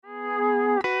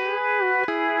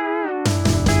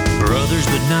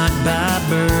brothers, but not by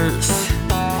birth.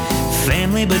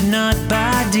 Family, but not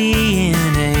by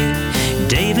DNA.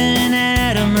 Dave and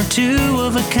Adam are two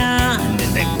of a kind,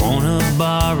 and they wanna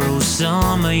borrow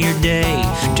some of your day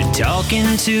to talk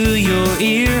into your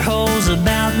ear holes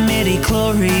about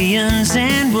midi-chlorians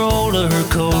and roller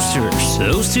coasters.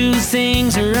 Those two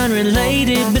things are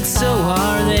unrelated, but so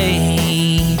are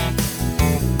they.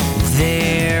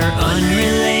 They're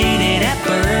unrelated at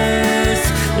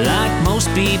birth, like most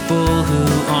people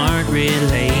who aren't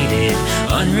related.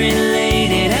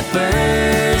 Unrelated at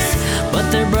birth, but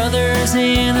they're brothers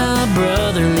in a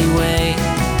brotherly way.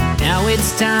 Now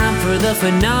it's time for the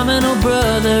phenomenal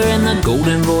brother and the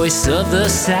golden voice of the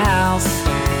South.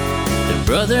 They're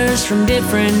brothers from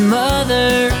different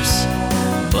mothers,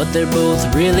 but they're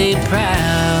both really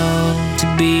proud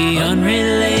to be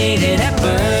unrelated at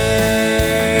birth.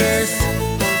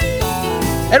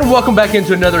 And welcome back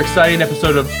into another exciting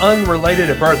episode of Unrelated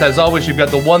at Birth. As always, you've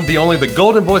got the one, the only, the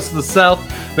golden voice of the South,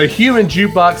 the human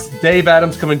jukebox, Dave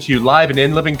Adams, coming to you live and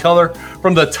in living color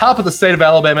from the top of the state of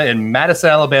Alabama in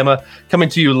Madison, Alabama, coming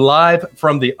to you live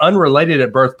from the Unrelated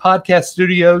at Birth podcast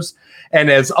studios. And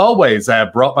as always, I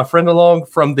have brought my friend along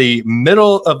from the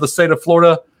middle of the state of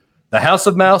Florida, the House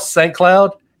of Mouse, St.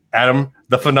 Cloud, Adam,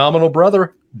 the phenomenal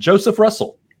brother, Joseph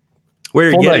Russell.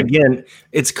 We're again.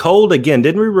 It's cold again.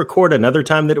 Didn't we record another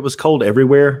time that it was cold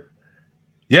everywhere?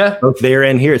 Yeah. Both there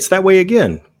and here. It's that way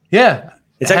again. Yeah.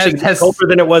 It's actually colder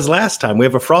than it was last time. We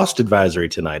have a frost advisory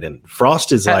tonight, and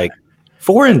frost is like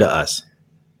foreign to us.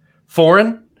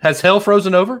 Foreign? Has hell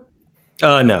frozen over?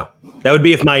 No. That would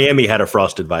be if Miami had a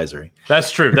frost advisory. That's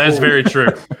true. That is very true.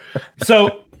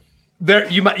 So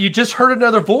there, you just heard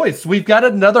another voice. We've got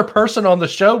another person on the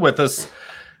show with us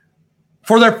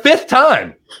for their fifth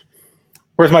time.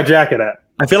 Where's my jacket at?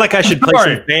 I feel like I should play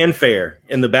some fanfare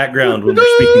in the background when we're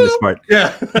speaking this part.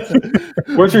 Yeah.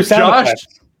 Where's your sound effects?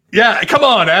 Yeah, come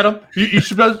on, Adam. You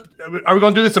should. Are we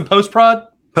going to do this in post-prod?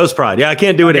 Post-prod. Yeah, I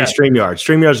can't do it in StreamYard.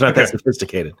 StreamYard's not that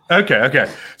sophisticated.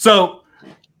 Okay. So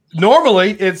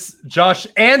normally it's Josh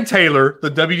and Taylor, the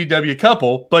WDW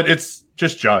couple, but it's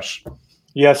just Josh.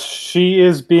 Yes, she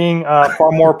is being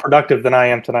far more productive than I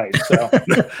am tonight. So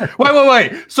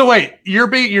wait. So wait,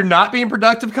 you're not being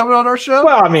productive coming on our show?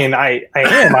 Well, I mean, I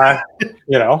am.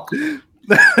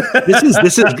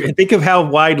 This is. Think of how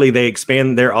widely they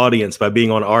expand their audience by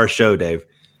being on our show, Dave.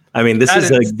 I mean,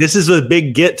 this is a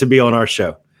big get to be on our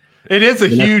show. It is a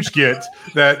huge get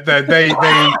that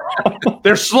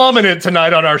they're slumming it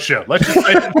tonight on our show. Let's just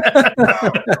say that.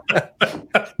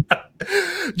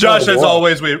 Josh, as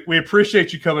always, we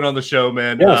appreciate you coming on the show,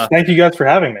 man. Yes, thank you guys for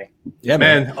having me. Yeah,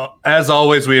 man. As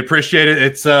always, we appreciate it.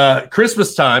 It's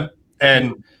Christmas time,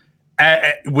 and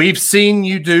we've seen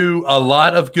you do a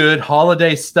lot of good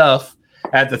holiday stuff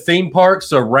at the theme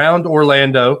parks around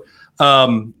Orlando.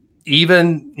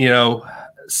 Even,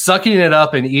 sucking it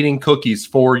up and eating cookies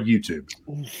for YouTube.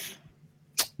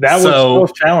 That was so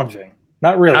challenging.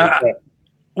 Not really.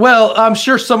 Well, I'm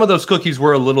sure some of those cookies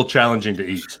were a little challenging to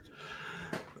eat.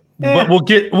 But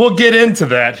we'll get into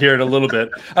that here in a little bit.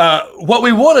 What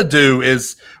we want to do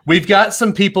is we've got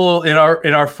some people in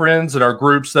our friends and our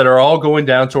groups that are all going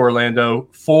down to Orlando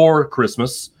for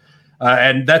Christmas,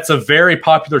 and that's a very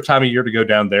popular time of year to go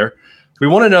down there. We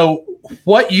want to know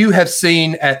what you have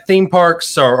seen at theme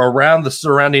parks or around the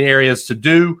surrounding areas to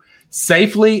do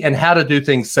safely and how to do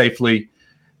things safely,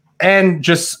 and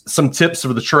just some tips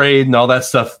for the trade and all that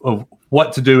stuff of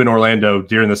what to do in Orlando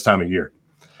during this time of year.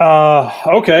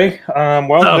 Okay.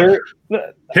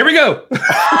 Here we go.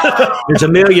 There's a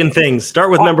million things. Start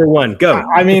with number one. Go.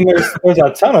 I mean, there's a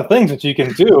ton of things that you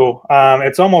can do.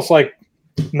 It's almost like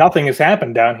nothing has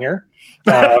happened down here.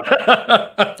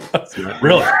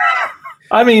 Really?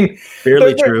 I mean,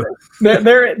 fairly true.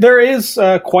 There is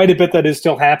quite a bit that is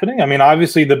still happening. I mean,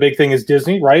 obviously the big thing is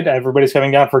Disney, right? Everybody's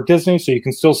coming down for Disney, so you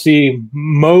can still see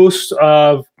most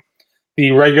of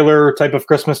the regular type of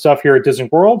Christmas stuff here at Disney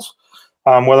World.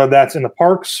 Whether that's in the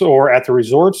parks or at the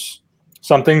resorts.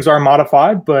 Some things are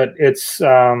modified, but it's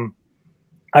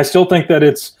I still think that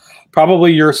it's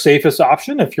probably your safest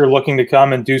option if you're looking to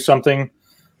come and do something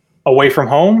away from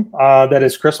home that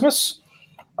is Christmas.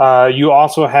 You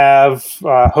also have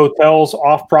hotels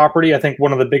off property. I think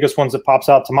one of the biggest ones that pops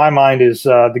out to my mind is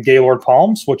the Gaylord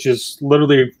Palms, which is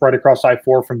literally right across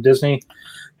I-4 from Disney.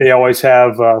 They always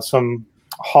have some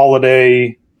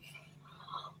holiday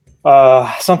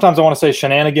sometimes I want to say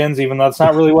shenanigans, even though that's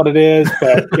not really what it is,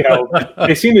 but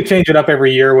they seem to change it up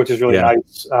every year, which is really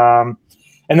nice.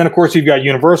 And then of course you've got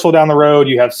Universal down the road.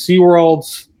 You have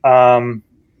SeaWorld,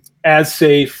 as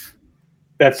safe.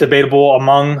 That's debatable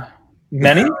among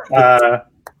many.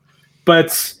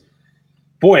 But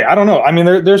Boy, I don't know. I mean,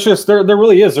 there's just there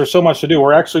really is. There's so much to do.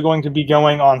 We're actually going to be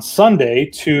going on Sunday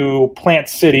to Plant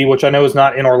City, which I know is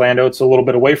not in Orlando. It's a little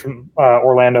bit away from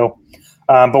Orlando,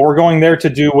 but we're going there to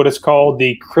do what is called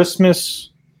the Christmas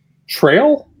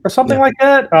Trail or something like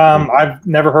that. I've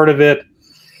never heard of it.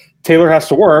 Taylor has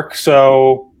to work,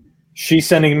 so she's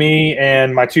sending me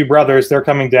and my two brothers. They're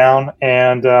coming down,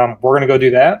 and we're going to go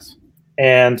do that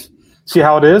and see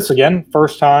how it is. Again,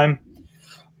 first time,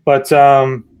 but.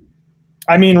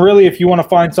 I mean, really, if you want to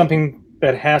find something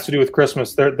that has to do with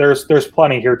Christmas, there's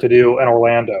plenty here to do in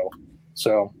Orlando.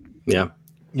 So yeah,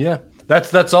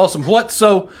 that's awesome.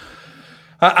 So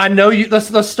I know you.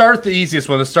 Let's start at the easiest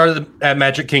one. Let's start at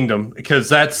Magic Kingdom, because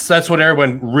that's what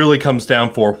everyone really comes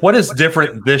down for. What is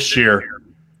different this year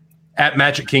at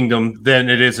Magic Kingdom than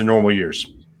it is in normal years?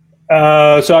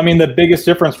 So I mean, the biggest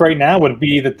difference right now would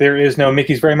be that there is no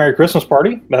Mickey's Very Merry Christmas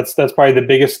Party. That's probably the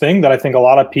biggest thing that I think a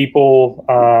lot of people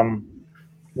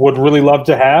would really love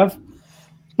to have.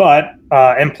 But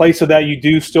in place of that, you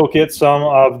do still get some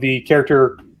of the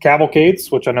character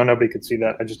cavalcades, which I know nobody could see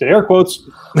that. I just did air quotes.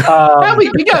 We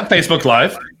got Facebook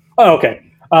Live. Oh, okay.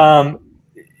 The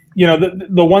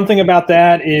one thing about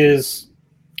that is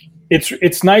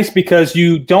it's nice because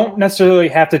you don't necessarily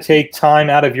have to take time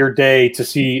out of your day to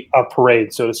see a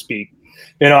parade, so to speak.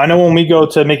 I know when we go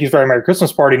to Mickey's Very Merry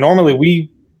Christmas Party, normally we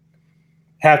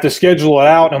have to schedule it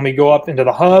out, and we go up into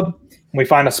the hub, and we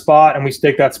find a spot, and we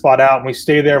stake that spot out, and we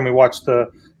stay there, and we watch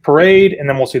the parade, and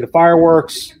then we'll see the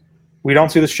fireworks. We don't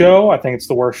see the show. I think it's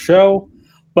the worst show.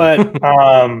 But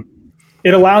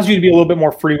it allows you to be a little bit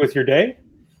more free with your day.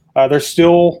 There's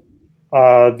still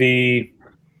the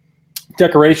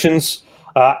decorations.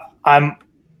 I'm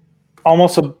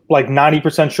almost like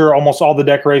 90% sure almost all the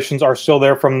decorations are still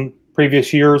there from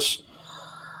previous years.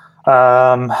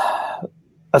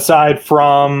 Aside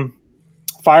from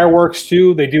fireworks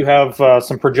too, they do have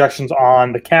some projections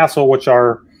on the castle, which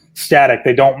are static.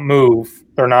 They don't move.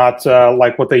 They're not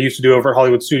like what they used to do over at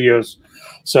Hollywood Studios.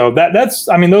 So that's,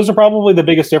 I mean, those are probably the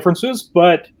biggest differences,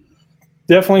 but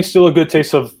definitely still a good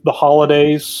taste of the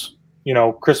holidays,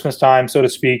 Christmas time, so to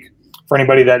speak, for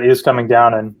anybody that is coming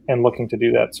down and looking to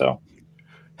do that. So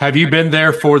have you been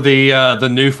there for the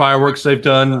new fireworks they've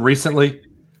done recently?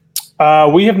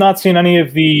 We have not seen any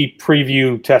of the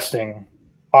preview testing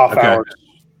off hours.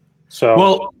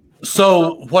 So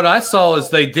what I saw is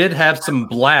they did have some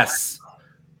blasts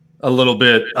a little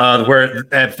bit where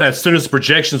as soon as the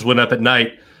projections went up at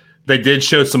night, they did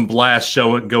show some blasts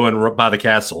going by the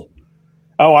castle.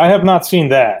 Oh, I have not seen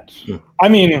that. I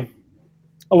mean,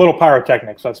 a little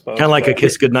pyrotechnics, I suppose. Kind of like a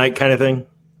kiss goodnight kind of thing.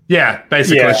 Yeah,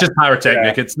 basically. Yeah. It's just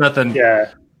pyrotechnic. Yeah. It's nothing.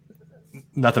 Yeah.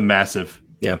 Nothing massive.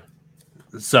 Yeah.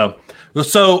 So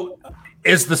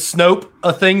is the Snope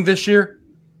a thing this year?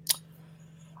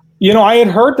 I had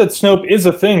heard that Snope is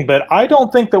a thing, but I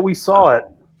don't think that we saw it.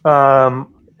 And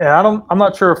I'm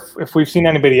not sure if we've seen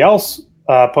anybody else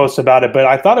post about it, but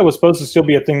I thought it was supposed to still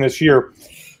be a thing this year.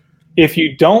 If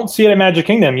you don't see it at Magic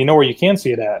Kingdom, you know where you can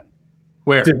see it at.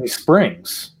 Where? Disney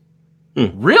Springs.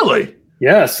 Really?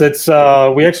 Yes, it's.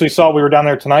 We actually saw it. We were down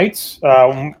there tonight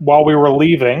while we were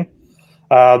leaving.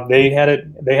 They had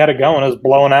it going. It was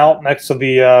blowing out next to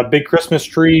the big Christmas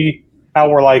tree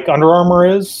out where like Under Armour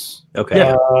is. Okay.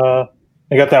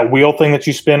 They got that wheel thing that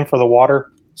you spin for the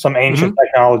water. Some ancient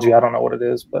technology. I don't know what it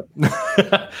is, but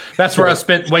that's where I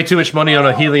spent way too much money on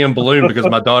a helium balloon because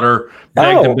my daughter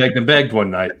begged one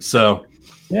night. So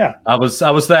yeah, I was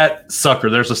that sucker.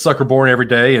 There's a sucker born every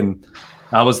day, and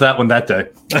I was that one that day.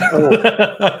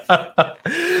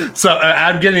 So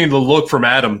I'm getting the look from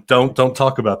Adam. Don't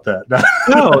talk about that.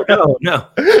 No.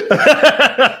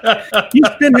 You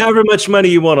spend however much money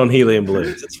you want on helium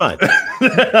balloons. It's fine.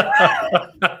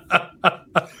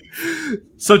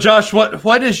 So, Josh,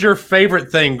 what is your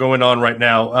favorite thing going on right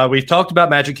now? We've talked about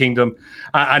Magic Kingdom.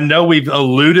 I know we've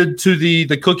alluded to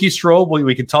the cookie stroll.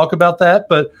 We can talk about that,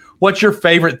 but what's your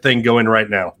favorite thing going right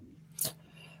now?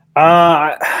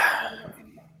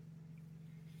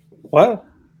 What?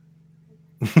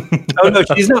 Oh, no,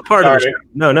 she's not part of the show.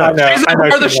 No. She's not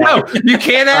part of the show. You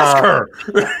can't ask her.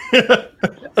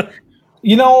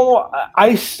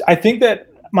 I think that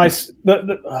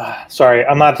sorry,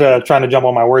 I'm not trying to jump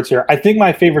on my words here. I think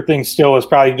my favorite thing still is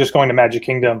probably just going to Magic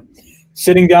Kingdom,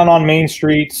 sitting down on Main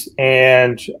Street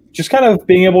and just kind of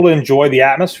being able to enjoy the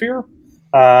atmosphere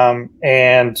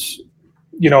and,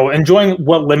 enjoying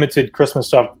what limited Christmas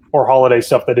stuff or holiday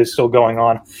stuff that is still going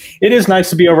on. It is nice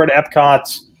to be over at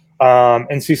Epcot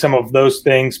and see some of those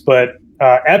things, but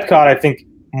Epcot, I think,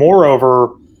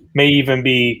 moreover, may even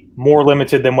be more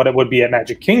limited than what it would be at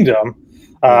Magic Kingdom.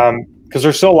 Because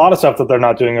there's still a lot of stuff that they're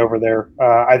not doing over there.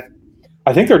 I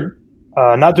think they're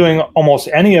not doing almost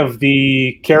any of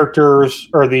the characters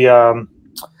or the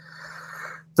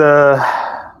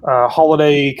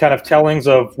holiday kind of tellings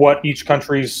of what each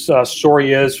country's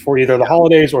story is for either the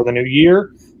holidays or the new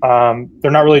year.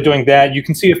 They're not really doing that. You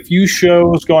can see a few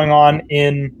shows going on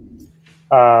in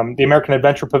the American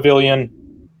Adventure Pavilion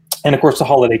and, of course, the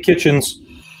Holiday Kitchens.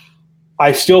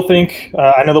 I still think,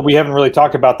 I know that we haven't really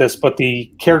talked about this, but the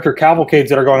character cavalcades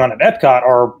that are going on at Epcot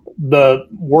are the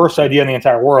worst idea in the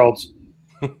entire world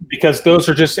because those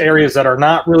are just areas that are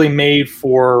not really made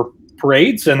for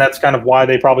parades, and that's kind of why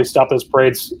they probably stopped those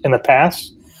parades in the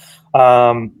past.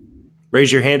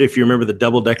 Raise your hand if you remember the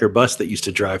double-decker bus that used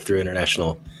to drive through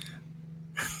International.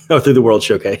 Through the World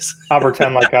Showcase. I'll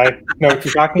pretend like I know what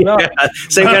you're talking about. Yeah,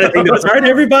 same kind of thing. All right,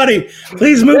 everybody,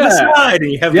 please move aside. And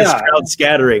you have this crowd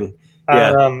scattering.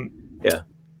 Yeah.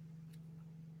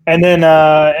 And then,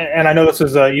 and I know this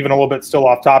is even a little bit still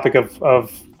off topic of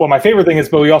what my favorite thing is,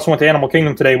 but we also went to Animal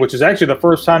Kingdom today, which is actually the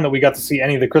first time that we got to see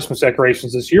any of the Christmas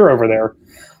decorations this year over there.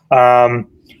 And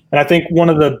I think one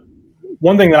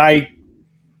thing that I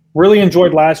really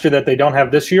enjoyed last year that they don't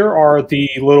have this year are the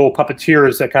little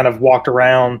puppeteers that kind of walked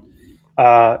around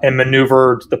and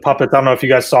maneuvered the puppets. I don't know if you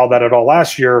guys saw that at all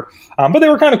last year, but they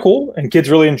were kind of cool and kids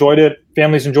really enjoyed it.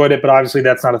 Families enjoyed it, but obviously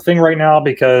that's not a thing right now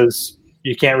because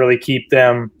you can't really keep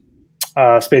them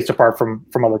spaced apart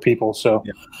from other people. So,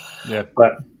 yeah.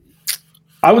 But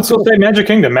I would still say Magic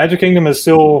Kingdom. Magic Kingdom is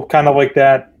still kind of like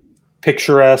that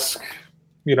picturesque,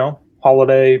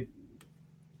 holiday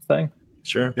thing.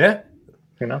 Sure. Yeah.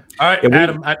 All right,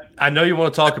 Adam, I know you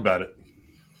want to talk about it.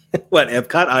 What,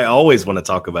 Epcot? I always want to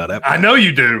talk about Epcot. I know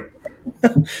you do.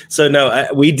 So, no,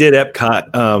 we did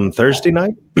Epcot Thursday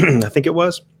night, I think it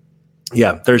was.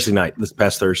 Yeah, Thursday night, this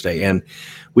past Thursday. And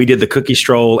we did the cookie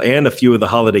stroll and a few of the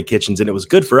holiday kitchens. And it was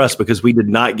good for us because we did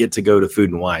not get to go to Food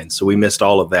and Wine. So we missed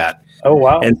all of that. Oh,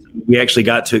 wow. And we actually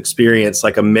got to experience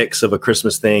like a mix of a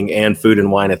Christmas thing and Food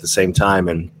and Wine at the same time.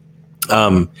 And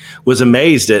was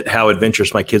amazed at how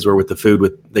adventurous my kids were with the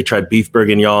food. They tried beef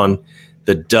bourguignon,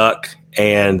 the duck,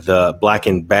 and the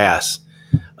blackened bass.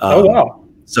 Oh, wow.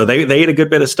 So they ate a good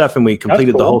bit of stuff, and we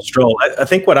completed the whole stroll. I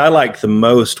think what I liked the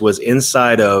most was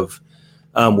inside of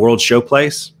World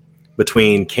Showplace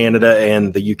between Canada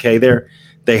and the UK there.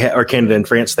 Or Canada and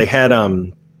France. They had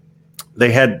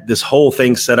this whole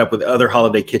thing set up with other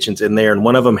holiday kitchens in there, and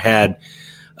one of them had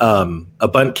a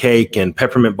bundt cake and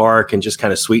peppermint bark and just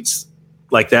kind of sweets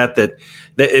like that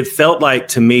it felt like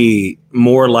to me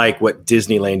more like what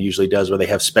Disneyland usually does, where they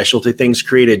have specialty things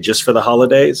created just for the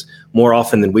holidays more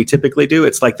often than we typically do.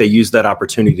 It's like they used that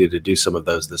opportunity to do some of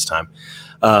those this time.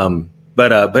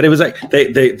 But it was like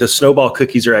the snowball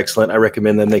cookies are excellent. I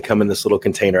recommend them. They come in this little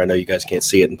container. I know you guys can't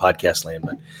see it in podcast land,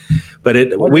 but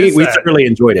we thoroughly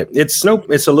enjoyed it. It's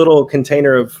a little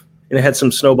container and it had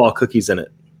some snowball cookies in it.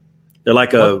 They're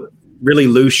like a really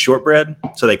loose shortbread,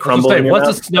 so they crumble in your mouth.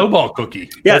 What's a snowball cookie?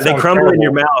 Yeah, they crumble in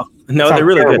your mouth. No, they're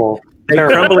really good. They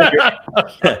crumble in your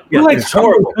Who likes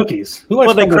crumble cookies?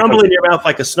 They crumble in your mouth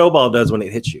like a snowball does when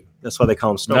it hits you. That's why they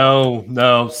call them snowballs.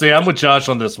 No. See, I'm with Josh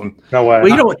on this one. No way.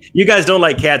 Well, you guys don't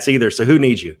like cats either, so who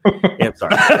needs you? Yeah, I'm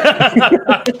sorry.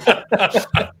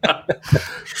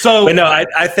 But no,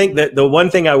 I think that the one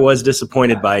thing I was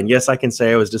disappointed by, and yes, I can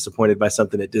say I was disappointed by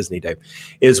something at Disney, Dave,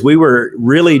 is we were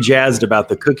really jazzed about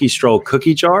the Cookie Stroll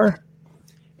cookie jar.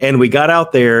 And we got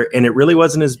out there, and it really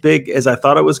wasn't as big as I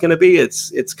thought it was going to be.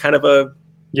 It's kind of a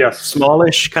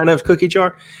smallish kind of cookie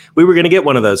jar. We were going to get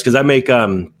one of those because I make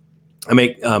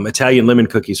Italian lemon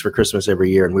cookies for Christmas every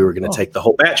year, and we were going to take the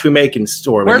whole batch we make and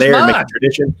store them there and make a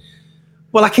tradition.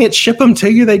 Well, I can't ship them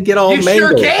to you; they'd get all mangled.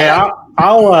 Sure can. Hey,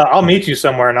 I'll meet you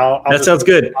somewhere, and I'll that sounds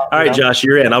good. All right, Josh,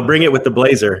 you're in. I'll bring it with the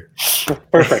blazer.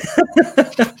 Perfect.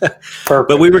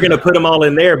 But we were going to put them all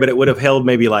in there, but it would have held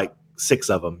maybe like 6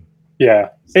 of them. Yeah.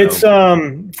 It's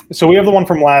so we have the one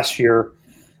from last year.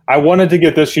 I wanted to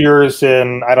get this year's,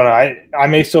 and I don't know. I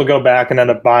may still go back and end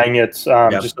up buying it just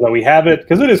so that we have it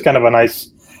because it is kind of a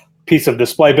nice piece of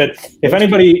display. But if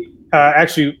anybody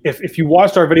actually, if you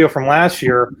watched our video from last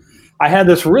year, I had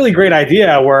this really great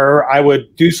idea where I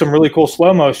would do some really cool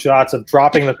slow-mo shots of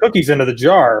dropping the cookies into the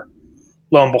jar.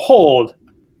 Lo and behold,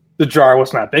 the jar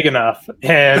was not big enough,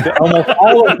 and almost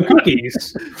all of the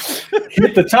cookies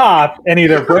hit the top and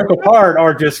either broke apart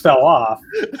or just fell off.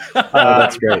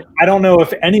 That's great. I don't know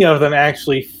if any of them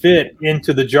actually fit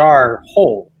into the jar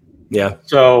whole. Yeah.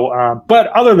 So, but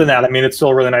other than that, I mean, it's still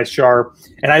a really nice jar,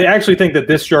 and I actually think that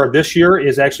this jar this year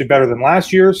is actually better than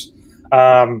last year's.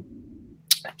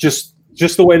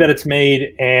 Just the way that it's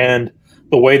made and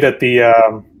the way that the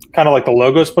kind of like the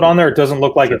logo's put on there, it doesn't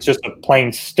look like it's just a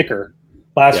plain sticker.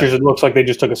 Last year's, it looks like they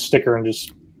just took a sticker and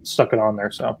just stuck it on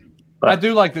there. So, I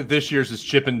do like that this year's is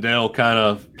Chip and Dale kind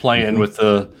of playing with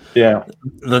I'm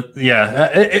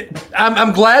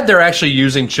glad they're actually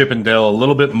using Chip and Dale a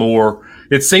little bit more.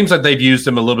 It seems like they've used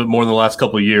them a little bit more in the last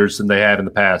couple of years than they had in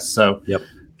the past. So,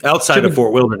 outside of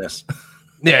Fort Wilderness.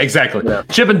 Yeah, exactly. Yeah.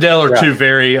 Chip and Dale are two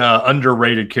very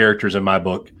underrated characters in my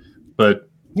book, but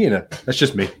that's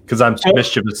just me because I'm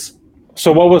mischievous.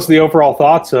 So, what was the overall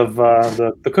thoughts of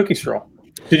the cookie stroll?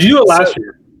 Did you do it last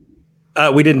year?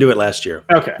 We didn't do it last year.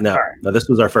 Okay. No, this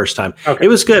was our first time. Okay. It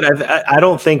was good. I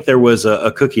don't think there was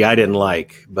a cookie I didn't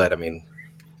like, but I mean,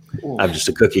 I'm just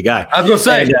a cookie guy. I was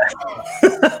going to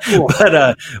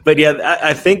say. But yeah,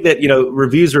 I think that,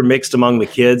 reviews were mixed among the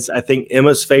kids. I think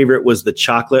Emma's favorite was the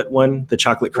chocolate one, the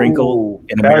chocolate crinkle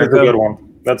in America. That's a good one.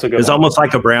 That's a good one. It's almost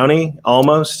like a brownie,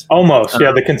 almost. Almost,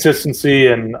 the consistency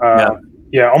and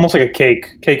almost like a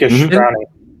cake-ish brownie.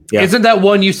 Yeah. Isn't that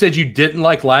one you said you didn't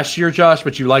like last year, Josh,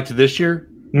 but you liked this year?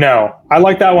 No, I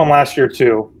liked that one last year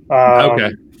too.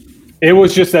 Okay. It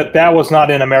was just that was not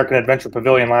in American Adventure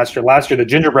Pavilion last year. Last year, the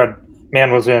Gingerbread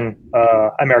Man was in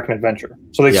American Adventure.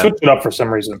 So they switched it up for some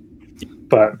reason.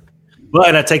 But well,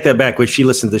 and I take that back. When she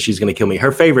listens to She's Gonna Kill Me,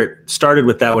 her favorite started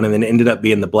with that one and then ended up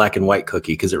being the black and white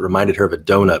cookie because it reminded her of a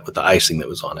donut with the icing that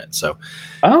was on it. So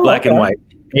black and white.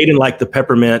 Aiden liked the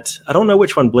peppermint. I don't know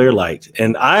which one Blair liked.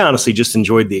 And I honestly just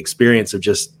enjoyed the experience of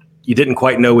just, you didn't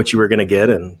quite know what you were going to get.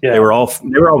 And they were all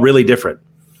really different.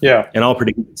 Yeah. And all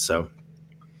pretty good. So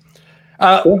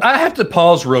I have to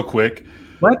pause real quick.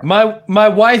 What? My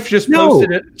wife just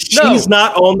posted it. She's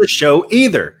not on the show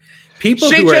either.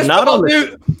 People who are not on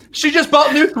the she just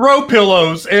bought new throw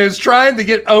pillows and is trying to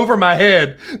get over my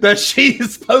head that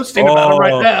she's posting about them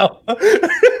right now.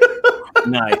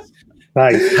 Nice.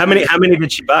 How many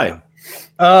did she buy?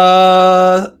 4.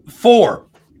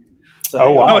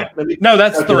 Oh wow! No,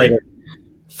 that's 3.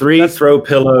 3 throw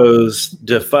pillows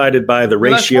divided by the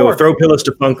ratio of throw pillows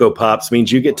to Funko Pops means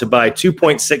you get to buy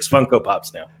 2.6 Funko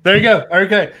Pops now. There you go.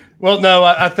 Okay. Well, no,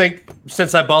 I think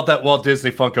since I bought that Walt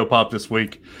Disney Funko Pop this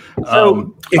week.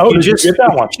 So if you just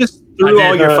threw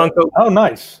all your Funko. Oh,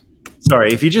 nice.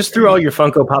 Sorry, if you just threw all your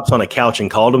Funko Pops on a couch and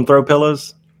called them throw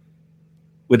pillows,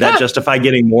 would that justify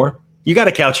getting more? You got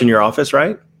a couch in your office,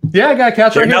 right? Yeah, I got a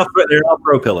couch right here. They're all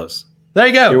throw pillows. There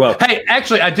you go. You're welcome. Hey,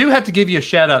 actually, I do have to give you a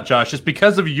shout out, Josh, just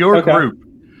because of your group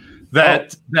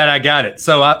that I got it.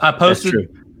 So I posted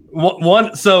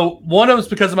one. So one of them's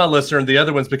because of my listener, and the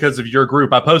other one's because of your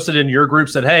group. I posted in your group,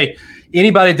 said, "Hey,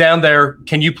 anybody down there,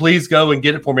 can you please go and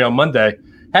get it for me on Monday?"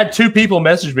 Had 2 people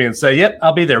message me and say, "Yep,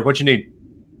 I'll be there. What you need?"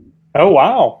 Oh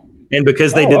wow! And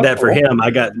because they did that for him,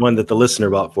 I got one that the listener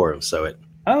bought for him. So it.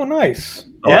 Oh, nice.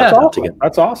 Yeah,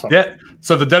 that's awesome. Yeah.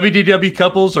 So the WDW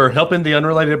couples are helping the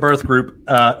Unrelated Birth group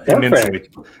immensely.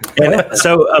 And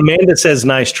so Amanda says,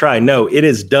 "Nice try." No, it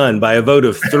is done by a vote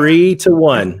of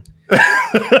 3-1.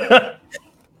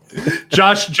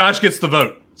 Josh gets the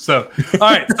vote. So, all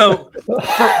right. So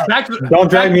don't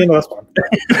drag me into this one.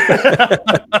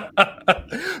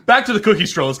 Back to the cookie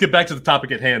stroll. Let's get back to the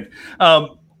topic at hand.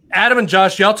 Adam and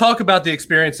Josh, y'all talk about the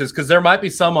experiences because there might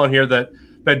be some on here that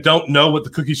don't know what the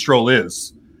cookie stroll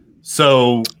is.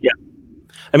 So yeah.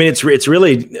 I mean, it's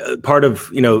really part of,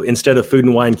 instead of food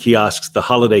and wine kiosks, the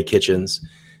holiday kitchens,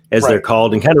 as they're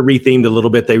called, and kind of rethemed a little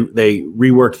bit. They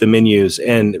reworked the menus,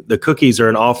 and the cookies are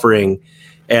an offering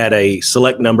at a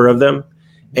select number of them,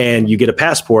 and you get a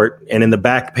passport, and in the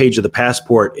back page of the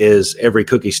passport is every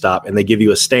cookie stop, and they give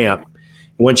you a stamp.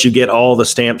 Once you get all the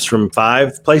stamps from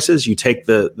 5 places, you take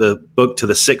the book to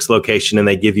the 6th location, and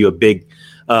they give you a big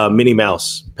Minnie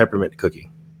Mouse peppermint cookie.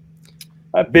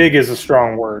 Big is a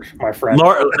strong word, my friend.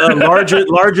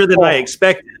 Larger than I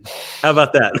expected. How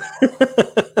about that?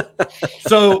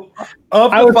 So,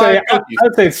 I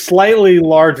would say slightly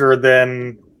larger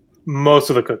than most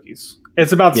of the cookies.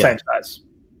 It's about the same size.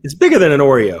 It's bigger than an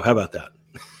Oreo. How about that?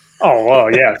 Oh, well,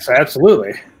 yes,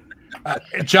 absolutely.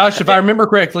 Josh, if I remember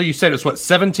correctly, you said it's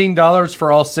 $17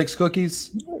 for all 6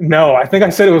 cookies? No, I think I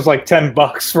said it was like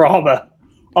 $10 for all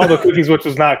the cookies, which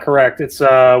was not correct. It's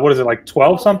what is it, like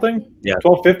 12 something? Yeah,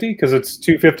 $12.50 because it's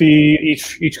 $2.50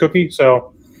 each cookie.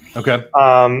 So okay.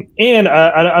 And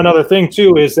another thing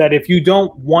too is that if you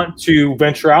don't want to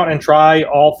venture out and try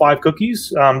all 5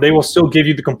 cookies, they will still give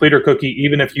you the completer cookie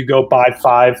even if you go buy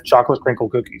 5 chocolate crinkle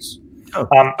cookies. As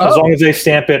long as they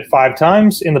stamp it 5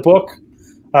 times in the book.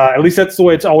 At least that's the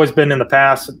way it's always been in the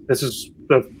past. This is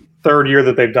the 3rd year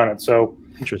that they've done it. So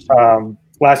interesting.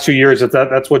 Last 2 years,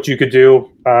 that's what you could do,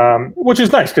 which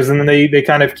is nice because then they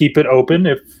kind of keep it open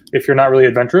if you're not really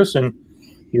adventurous and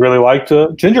you really liked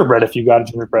gingerbread if you got a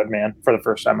gingerbread man for the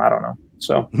first time. I don't know.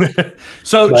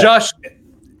 So Josh,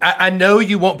 I know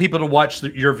you want people to watch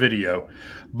your video,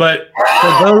 but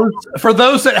for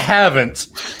those that haven't,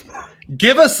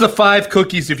 give us the 5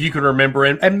 cookies if you can remember,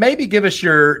 and maybe give us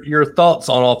your thoughts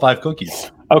on all 5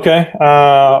 cookies. Okay.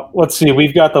 Let's see.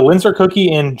 We've got the Linzer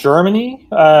cookie in Germany,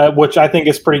 which I think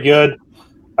is pretty good.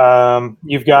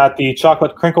 You've got the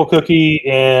chocolate crinkle cookie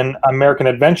in American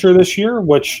Adventure this year,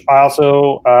 which I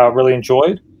also really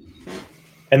enjoyed.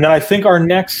 And then I think our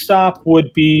next stop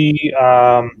would be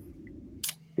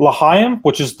L'Chaim,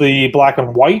 which is the black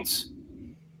and white.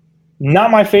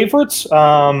 Not my favorites.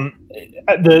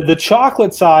 The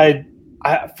chocolate side,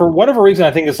 for whatever reason,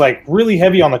 I think is like really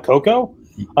heavy on the cocoa,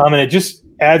 and it just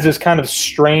adds this kind of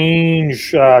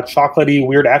strange, chocolatey,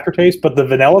 weird aftertaste. But the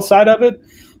vanilla side of it,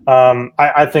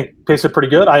 I think tasted pretty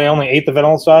good. I only ate the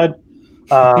vanilla side.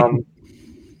 And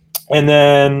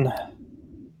then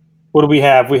what do we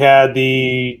have? We had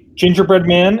the Gingerbread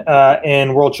Man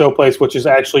in World Showplace, which is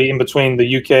actually in between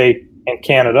the UK and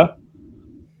Canada.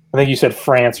 I think you said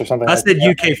France or something. I said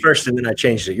UK first, and then I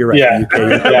changed it. You're right. Yeah. UK.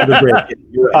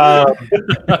 You're right.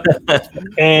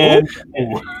 And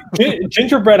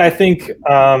Gingerbread, I think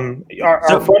our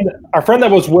friend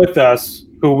that was with us,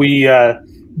 who we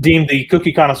deemed the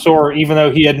cookie connoisseur, even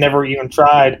though he had never even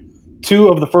tried 2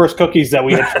 of the first cookies that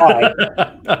we had tried.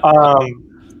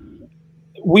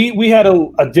 We had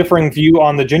a differing view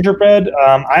on the gingerbread.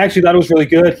 I actually thought it was really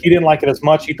good. He didn't like it as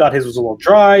much. He thought his was a little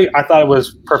dry. I thought it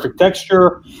was perfect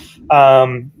texture.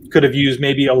 Could have used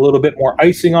maybe a little bit more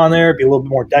icing on there, be a little bit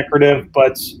more decorative.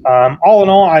 But all in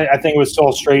all, I think it was still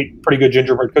a straight, pretty good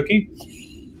gingerbread cookie.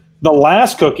 The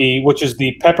last cookie, which is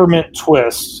the peppermint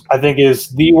twist, I think is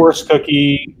the worst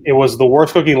cookie. It was the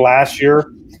worst cookie last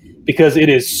year because it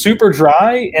is super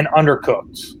dry and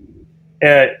undercooked.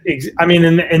 I mean,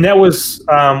 and that was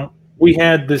we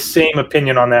had the same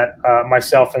opinion on that,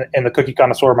 myself and the cookie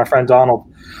connoisseur, my friend Donald.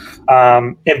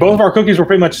 And both of our cookies were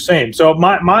pretty much the same. So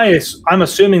I'm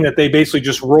assuming that they basically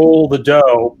just roll the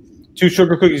dough, 2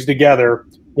 sugar cookies together.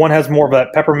 One has more of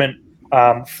that peppermint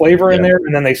flavor in there,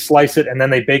 and then they slice it and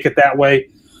then they bake it that way.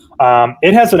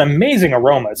 It has an amazing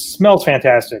aroma. It smells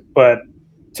fantastic, but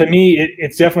to me,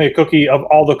 it's definitely a cookie of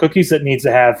all the cookies that needs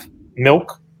to have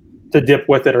milk to dip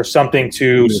with it or something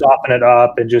to soften it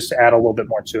up and just add a little bit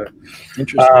more to it.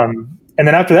 Interesting. And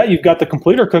then after that, you've got the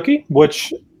completer cookie,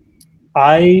 which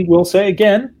I will say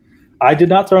again, I did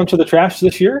not throw into the trash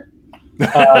this year.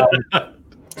 I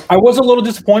was a little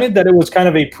disappointed that it was kind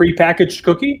of a prepackaged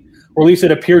cookie, or at least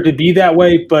it appeared to be that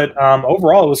way. But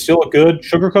overall, it was still a good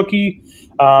sugar cookie.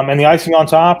 And the icing on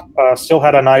top still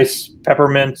had a nice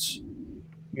peppermint,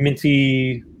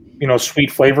 minty, sweet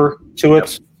flavor to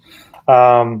it.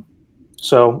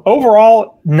 So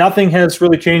overall, nothing has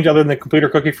really changed other than the completer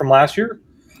cookie from last year.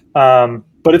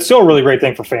 But it's still a really great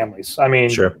thing for families. I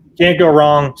mean, Can't go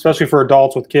wrong, especially for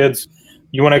adults with kids.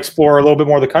 You want to explore a little bit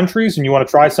more of the countries and you want to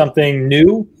try something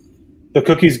new. The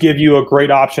cookies give you a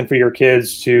great option for your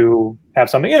kids to have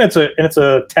something, and it's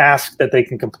a task that they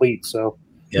can complete. So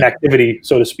an activity,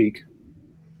 so to speak.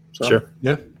 So, sure.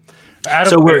 Yeah.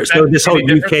 Adam, so this whole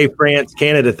UK, France,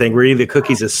 Canada thing, were the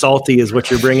cookies as salty as what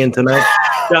you're bringing tonight?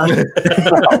 No.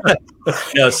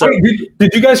 So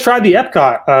did you guys try the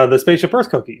Epcot, the Spaceship Earth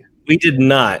cookie? We did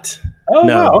not. Oh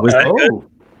no. Wow, okay. Was that good?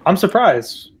 I'm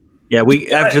surprised. Yeah,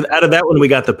 out of that one we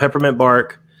got the peppermint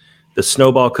bark, the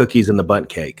snowball cookies, and the bundt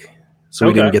cake. So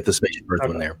we didn't get the Spaceship Earth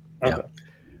one there. Okay. Yeah.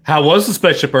 How was the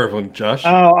Spaceship Earth one, Josh?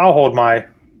 I'll hold my.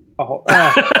 Wow,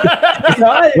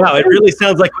 it really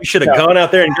sounds like we should have gone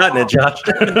out there and gotten it, Josh.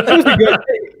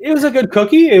 It was a good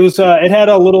cookie. It was. It had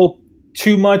a little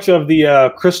too much of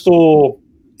the crystal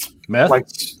meth,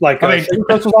 like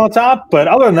crystals on the top. But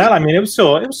other than that, I mean, it was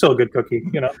still a good cookie.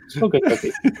 Still a good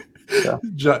cookie.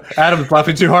 So. Adam's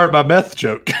laughing too hard at my meth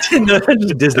joke.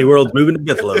 Disney World's moving to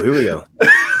Bithlo. Here we go.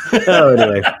 Oh,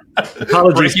 anyway,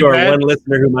 apologies to our one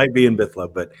listener who might be in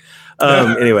Bithlo, but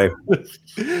anyway.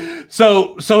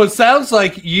 So it sounds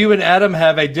like you and Adam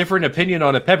have a different opinion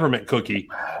on a peppermint cookie,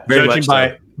 judging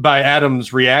by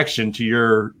Adam's reaction to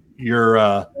your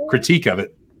critique of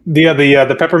it.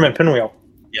 The peppermint pinwheel.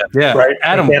 Yeah. Right,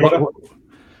 Adam.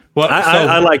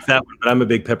 I like that one, but I'm a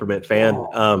big peppermint fan.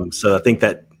 So I think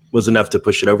that was enough to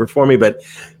push it over for me, but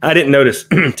I didn't notice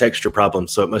texture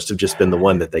problems, so it must have just been the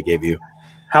one that they gave you.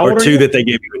 Or 2 that they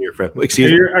gave you and your friend.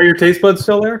 Excuse me. Are your taste buds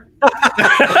still there? No,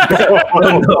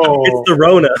 it's the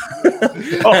Rona.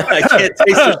 I can't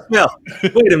taste the smell.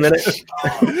 Wait a minute.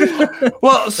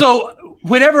 Well, so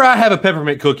whenever I have a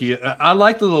peppermint cookie, I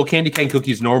like the little candy cane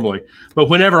cookies normally, but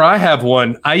whenever I have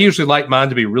one, I usually like mine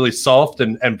to be really soft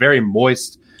and very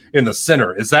moist in the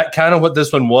center. Is that kind of what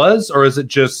this one was, or is it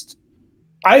just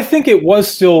I think it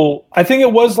was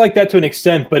like that to an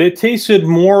extent, but it tasted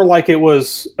more like it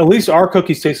was, at least our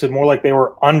cookies tasted more like they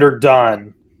were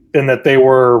underdone than that they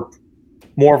were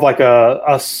more of like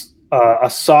a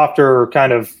softer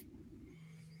kind of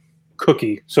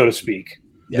cookie, so to speak.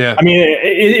 Yeah. I mean,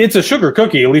 it's a sugar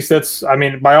cookie. At least that's, I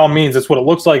mean, by all means, it's what it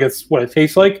looks like. It's what it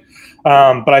tastes like.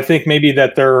 But I think maybe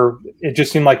that it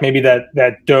just seemed like maybe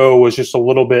that dough was just a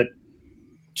little bit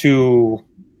too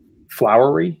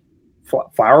flowery.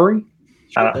 Flowery?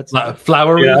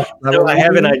 Flowery? Yeah. So I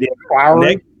have an idea.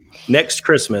 Flowery? Next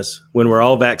Christmas, when we're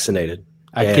all vaccinated,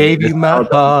 I gave you my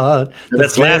heart.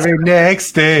 That's the very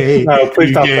next day. No, please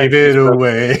you don't gave thank it me,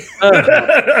 away.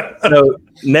 So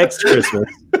next Christmas,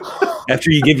 after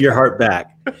you give your heart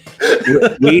back,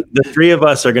 the three of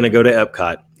us are going to go to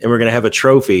Epcot, and we're going to have a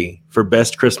trophy for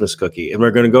best Christmas cookie, and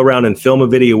we're going to go around and film a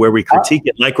video where we critique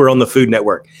it like we're on the Food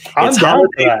Network. I'm down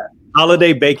for that.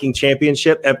 Holiday Baking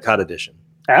Championship, Epcot edition.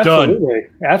 Absolutely.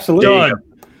 Absolutely. Done.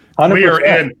 100%. We are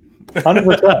in.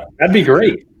 100%. That'd be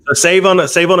great. So save on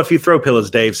a few throw pillows,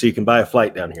 Dave, so you can buy a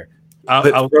flight down here.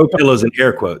 Put throw pillows in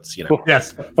air quotes, you know.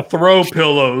 Yes, throw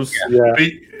pillows.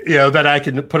 Yeah. That I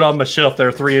can put on my shelf.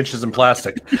 They're 3 inches in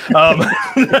plastic.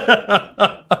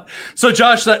 So,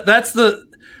 Josh, that's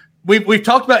we've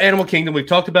talked about Animal Kingdom. We've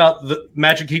talked about the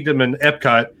Magic Kingdom and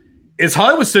Epcot. Is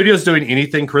Hollywood Studios doing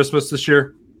anything Christmas this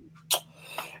year?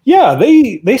 Yeah,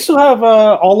 they still have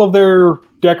all of their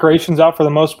decorations out for the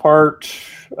most part.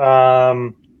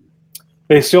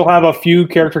 They still have a few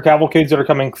character cavalcades that are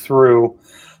coming through.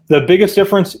 The biggest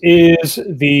difference is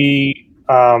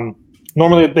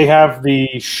normally they have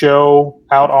the show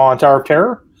out on Tower of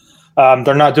Terror.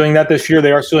 They're not doing that this year.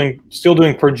 They are still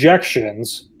doing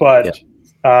projections, but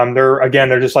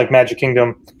they're just like Magic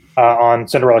Kingdom on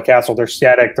Cinderella Castle. They're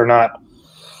static. They're not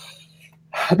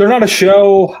a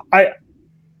show.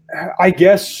 I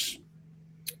guess,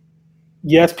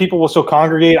 yes, people will still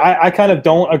congregate. I kind of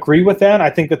don't agree with that. I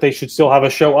think that they should still have a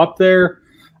show up there.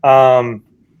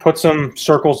 Put some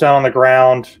circles down on the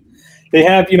ground. They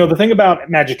have, the thing about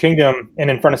Magic Kingdom and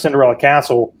in front of Cinderella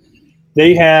Castle,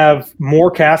 they have more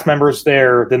cast members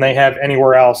there than they have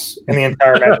anywhere else in the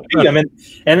entire Magic Kingdom.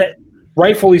 And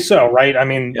rightfully so, right? I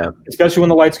mean, especially when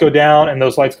the lights go down and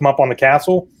those lights come up on the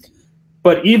castle.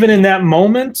 But even in that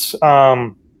moment,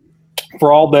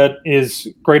 for all that is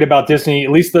great about Disney,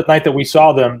 at least the night that we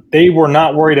saw them, they were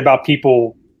not worried about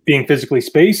people being physically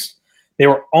spaced. They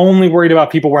were only worried about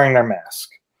people wearing their mask.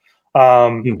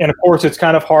 And of course, it's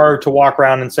kind of hard to walk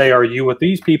around and say, are you with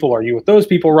these people? Are you with those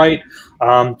people? Right.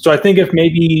 So I think if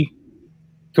maybe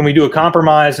can we do a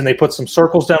compromise and they put some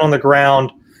circles down on the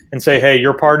ground and say, hey,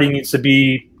 your party needs to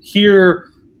be here.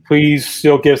 Please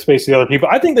still give space to the other people.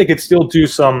 I think they could still do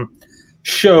some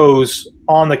shows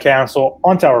on the castle,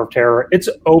 on Tower of Terror. It's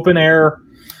open air.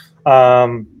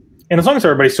 And as long as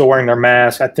everybody's still wearing their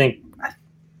mask, I think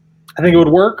it would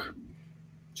work.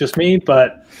 Just me,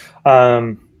 but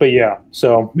yeah.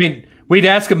 So I mean, we'd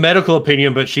ask a medical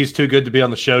opinion, but she's too good to be on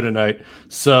the show tonight.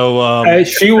 So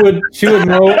she would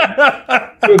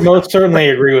most certainly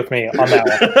agree with me on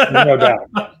that one, no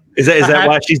doubt. Is that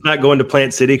why she's not going to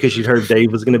Plant City, because she heard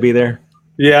Dave was going to be there?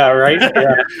 Yeah, right.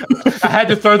 Yeah. I had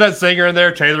to throw that singer in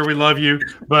there. Taylor, we love you,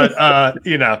 but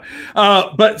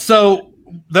but so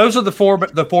those are the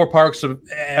four parks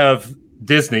of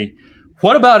Disney.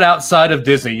 What about outside of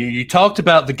Disney? You talked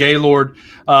about the Gaylord.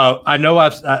 I know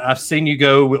I've seen you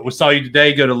go. We saw you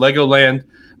today go to Legoland.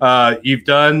 You've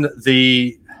done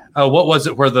the what was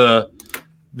it where the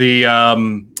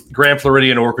Grand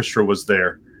Floridian Orchestra was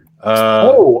there?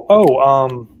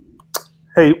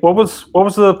 Hey, what was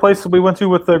the place that we went to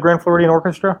with the Grand Floridian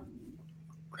Orchestra?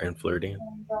 Grand Floridian.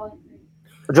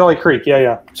 Jolly Creek.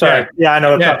 Yeah. Sorry. Yeah, I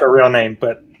know that's not their real name,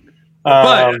 but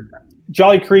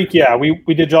Jolly Creek. Yeah, we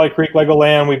did Jolly Creek,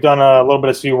 Legoland. We've done a little bit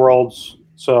of SeaWorlds.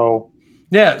 So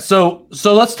yeah. So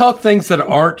let's talk things that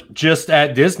aren't just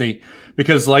at Disney,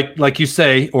 because like you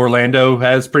say, Orlando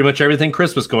has pretty much everything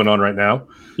Christmas going on right now.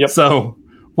 Yep. So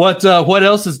what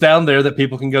else is down there that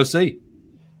people can go see?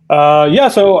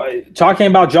 So talking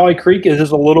about Jolly Creek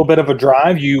is a little bit of a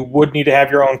drive. You would need to have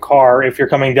your own car if you're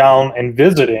coming down and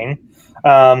visiting.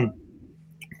 But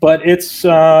it's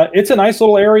a nice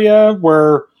little area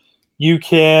where you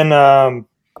can, I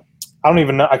don't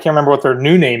even know, I can't remember what their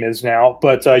new name is now,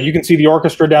 but you can see the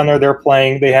orchestra down there. They're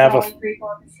playing. They have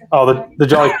the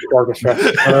Jolly Creek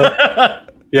Orchestra.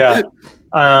 Yeah.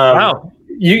 Wow.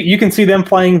 You can see them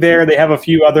playing there. They have a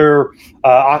few other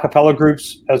a cappella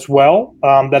groups as well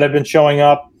that have been showing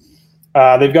up.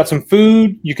 They've got some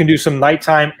food. You can do some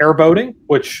nighttime airboating,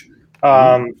 which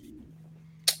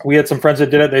we had some friends that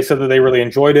did it. They said that they really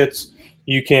enjoyed it.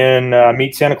 You can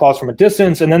meet Santa Claus from a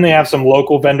distance, and then they have some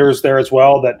local vendors there as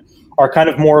well that are kind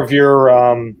of more of your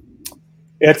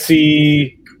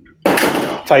Etsy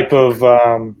type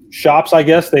of shops, I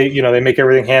guess. They make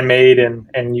everything handmade,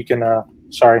 and you can.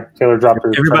 Sorry, Taylor dropped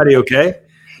her. Everybody okay?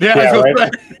 Yeah,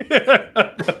 right.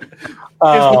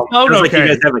 Sounds like you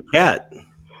guys have a cat.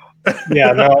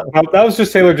 Yeah, no, that was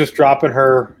just Taylor just dropping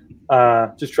her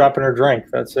drink.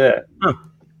 That's it. Huh.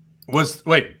 Was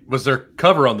there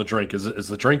cover on the drink? Is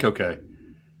the drink okay?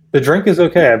 The drink is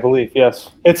okay, I believe.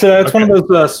 Yes, it's one of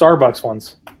those Starbucks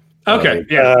ones. Okay,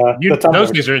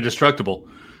 those things are indestructible.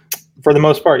 For the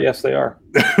most part, yes, they are.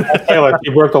 Taylor,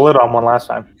 you broke the lid on one last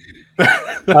time.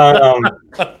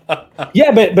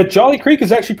 Yeah, but Jolly Creek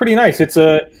is actually pretty nice.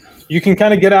 You can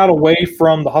kind of get out away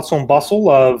from the hustle and bustle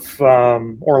of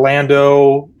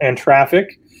Orlando and traffic.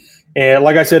 And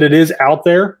like I said, it is out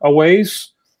there a ways,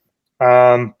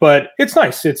 but it's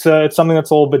nice. It's something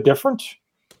that's a little bit different.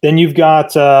 Then you've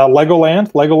got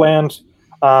Legoland. Legoland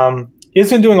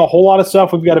isn't doing a whole lot of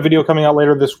stuff. We've got a video coming out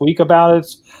later this week about it.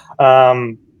 But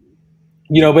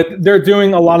they're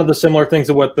doing a lot of the similar things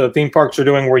to what the theme parks are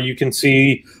doing, where you can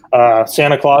see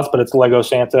Santa Claus, but it's Lego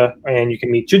Santa, and you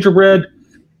can meet gingerbread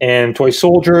and toy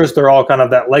soldiers. They're all kind of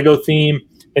that Lego theme.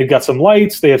 They've got some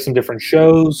lights. They have some different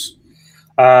shows.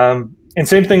 And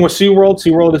same thing with SeaWorld.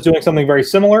 SeaWorld is doing something very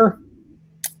similar,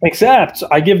 except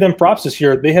I give them props this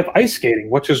year. They have ice skating,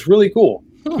 which is really cool.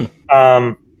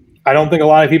 I don't think a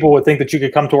lot of people would think that you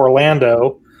could come to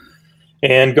Orlando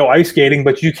and go ice skating,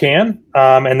 but you can.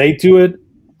 And they do it.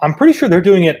 I'm pretty sure they're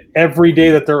doing it every day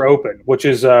that they're open, which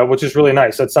is really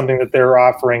nice. That's something that they're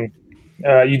offering.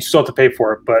 You still have to pay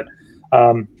for it,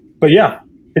 but yeah,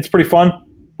 it's pretty fun.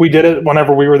 We did it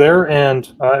whenever we were there, and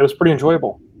it was pretty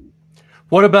enjoyable.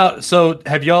 What about,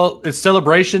 is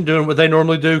Celebration doing what they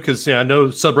normally do? Because I know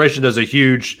Celebration does a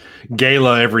huge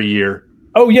gala every year.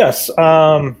 Oh, yes.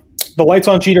 The Lights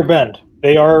on Cedar Bend.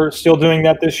 They are still doing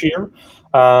that this year.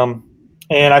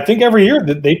 And I think every year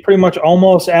they pretty much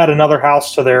almost add another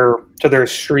house to their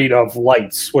street of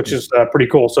lights, which is pretty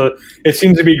cool. So it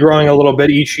seems to be growing a little bit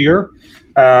each year.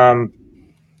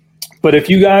 But if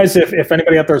you guys, if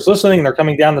anybody out there is listening and they're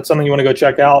coming down, that's something you want to go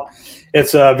check out.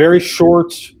 It's a very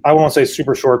short, I won't say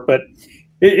super short, but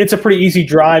it's a pretty easy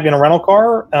drive in a rental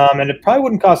car. And it probably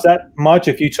wouldn't cost that much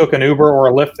if you took an Uber or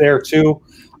a Lyft there too.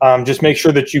 Just make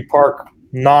sure that you park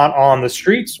not on the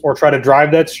streets or try to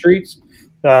drive that street.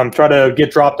 Try to get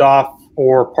dropped off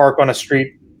or park on a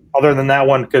street other than that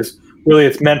one, because really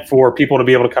it's meant for people to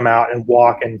be able to come out and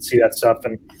walk and see that stuff.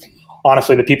 And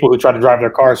honestly, the people who try to drive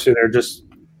their cars through there just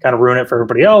kind of ruin it for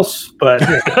everybody else. But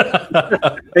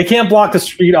they can't block the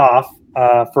street off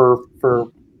for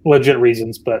legit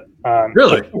reasons. But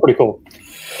really, pretty cool.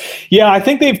 Yeah, I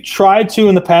think they've tried to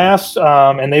in the past,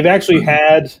 and they've actually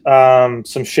had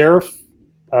some sheriff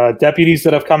deputies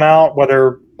that have come out,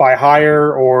 whether by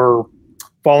hire or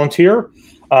volunteer,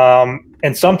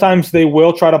 and sometimes they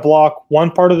will try to block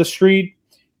one part of the street,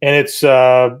 and it's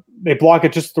they block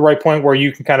it just at the right point where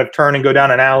you can kind of turn and go down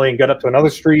an alley and get up to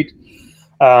another street.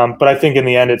 But I think in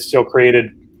the end, it's still created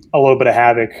a little bit of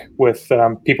havoc with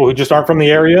people who just aren't from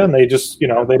the area, and they just they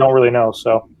don't really know.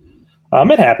 So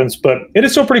it happens, but it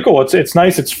is still pretty cool. It's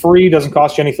nice. It's free. Doesn't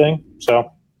cost you anything.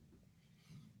 So.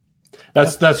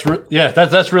 That's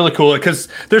really cool, because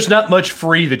there's not much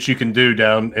free that you can do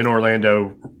down in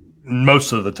Orlando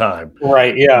most of the time.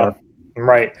 Right. Yeah.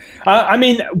 Right. I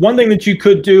mean, one thing that you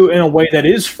could do in a way that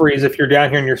is free is if you're down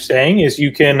here and you're staying, is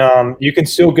you can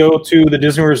still go to the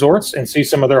Disney resorts and see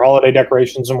some of their holiday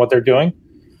decorations and what they're doing.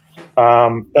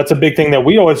 That's a big thing that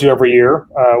we always do every year.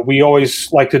 We always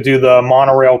like to do the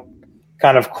monorail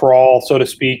kind of crawl, so to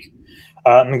speak,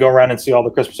 and go around and see all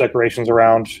the Christmas decorations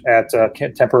around at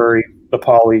Temporary, the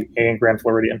Poly, and Grand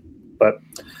Floridian. But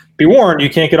be warned, you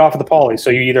can't get off of the Poly, so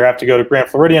you either have to go to Grand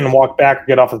Floridian and walk back, or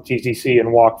get off of the TTC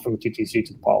and walk from the TTC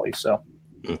to the Poly. So,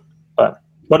 but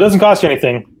it doesn't cost you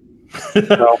anything,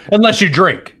 so. Unless you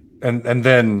drink, and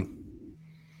then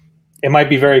it might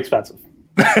be very expensive.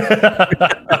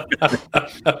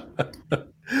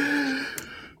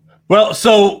 Well,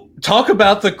 so talk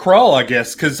about the crawl, I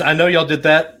guess, because I know y'all did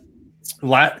that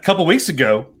a couple weeks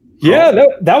ago. Yeah,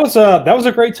 that was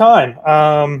a great time.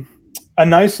 A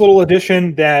nice little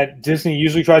addition that Disney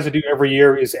usually tries to do every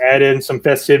year is add in some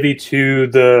festivity to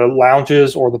the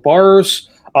lounges or the bars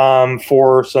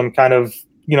for some kind of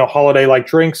holiday-like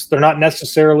drinks. They're not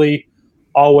necessarily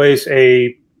always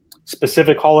a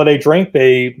specific holiday drink.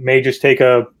 They may just take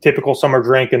a typical summer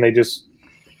drink and they just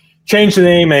change the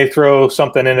name. They throw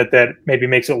something in it that maybe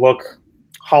makes it look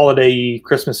holiday-y,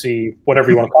 Christmassy, whatever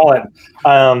you want to call it.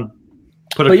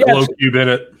 Put a glow cube in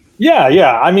it.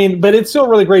 Yeah. I mean, but it's still a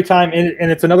really great time,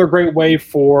 and it's another great way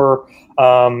for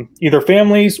either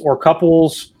families or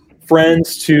couples,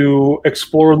 friends to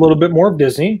explore a little bit more of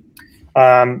Disney.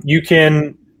 You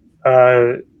can,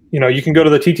 you can go to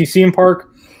the TTC in park,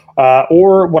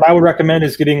 or what I would recommend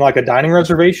is getting like a dining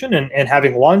reservation and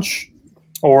having lunch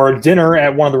or dinner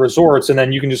at one of the resorts, and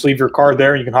then you can just leave your card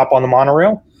there and you can hop on the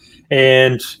monorail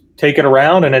and take it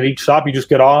around. And at each stop, you just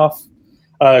get off,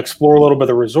 explore a little bit of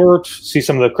the resort, see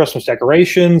some of the Christmas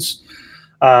decorations.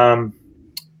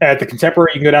 At the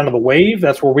Contemporary, you can go down to the Wave.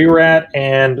 That's where we were at,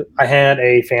 and I had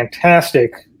a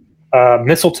fantastic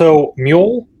mistletoe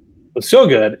mule. It was so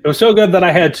good. It was so good that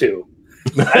I had two.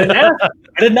 I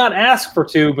did not ask for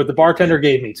two, but the bartender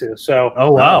gave me two. So,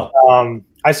 oh wow,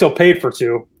 I still paid for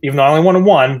two, even though I only wanted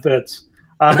one. But it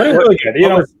was really good.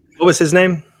 What was his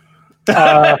name?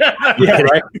 Yeah,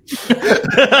 right.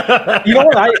 You know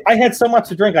what? I had so much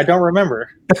to drink, I don't remember.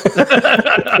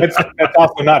 That's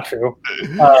also not true.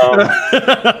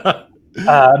 But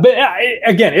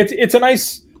again, it's a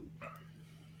nice,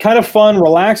 kind of fun,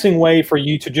 relaxing way for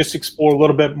you to just explore a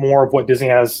little bit more of what Disney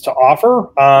has to offer.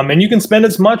 And you can spend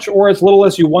as much or as little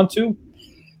as you want to.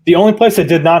 The only place that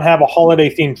did not have a holiday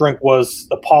themed drink was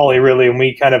the Poly, really, and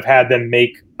we kind of had them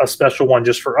make a special one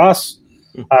just for us.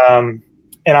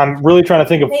 And I'm really trying to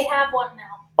think of. They have one now.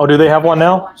 Oh, do they have one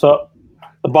now? So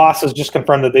the boss has just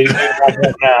confirmed that they have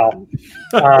one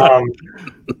now.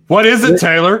 What is it,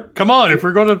 Taylor? Come on, if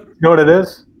we're going to. You know what it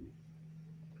is?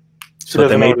 She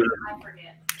doesn't know. I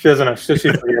forget. She doesn't know. She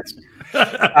forgets.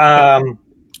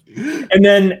 And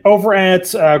then over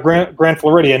at Grand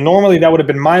Floridian, normally that would have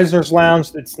been Meisner's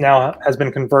Lounge. It's now has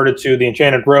been converted to the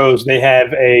Enchanted Rose. They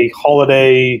have a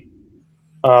holiday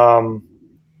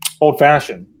old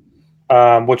fashioned.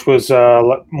 Which was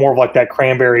more of like that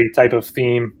cranberry type of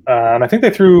theme. And I think they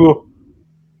threw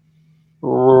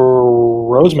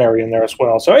rosemary in there as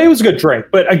well. So it was a good drink.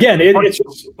 But again, it's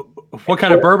just, what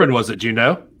kind of bourbon was it? Do you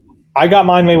know? I got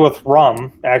mine made with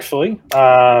rum, actually.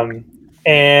 And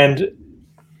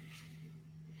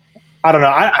I don't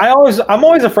know. I'm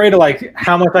always afraid of like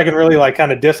how much I can really like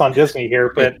kind of diss on Disney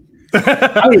here, but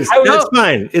it's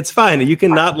fine. It's fine. You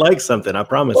can not like something. I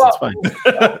promise. It's fine.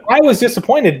 I was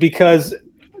disappointed because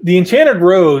the Enchanted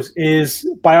Rose is,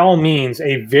 by all means,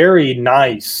 a very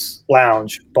nice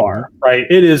lounge bar. Right?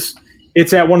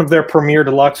 It's at one of their premier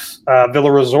deluxe villa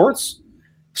resorts.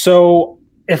 So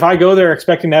if I go there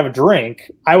expecting to have a drink,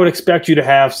 I would expect you to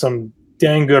have some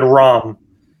dang good rum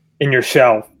in your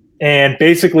shelf. And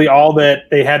basically, all that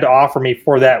they had to offer me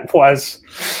for that was.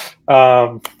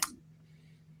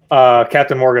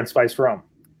 Captain Morgan spiced rum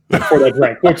for that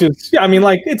drink, which is, I mean,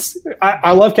 like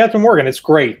I love Captain Morgan. It's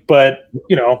great, but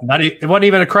you know, it wasn't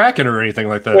even a Kraken or anything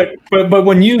like that. But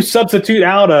when you substitute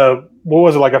out what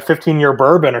was it, like a 15-year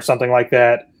bourbon or something like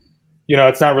that, you know,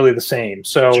 it's not really the same.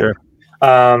 So, sure.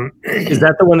 Is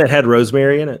that the one that had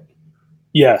rosemary in it?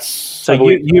 Yes. So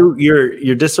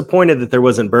you're disappointed that there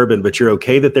wasn't bourbon, but you're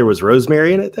okay that there was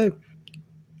rosemary in it, Dave?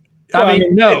 I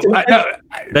mean, no.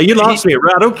 No, you lost me.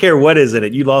 I don't care what is in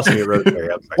it. You lost me at rosemary.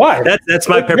 Why? That's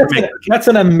my peppermint. That's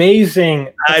an amazing.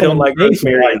 I don't like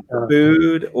rosemary in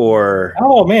food or.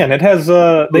 Oh man, it has.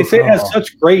 They say it has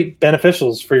such great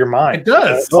beneficials for your mind. It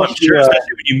does. I'm sure,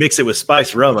 especially when you mix it with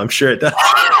spiced rum. I'm sure it does.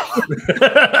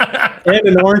 And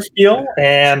an orange peel,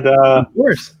 and of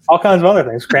course, all kinds of other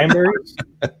things. Cranberries.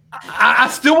 I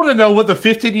still want to know what the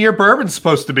 15-year bourbon's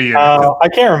supposed to be in. I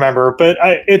can't remember, but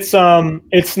it's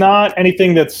not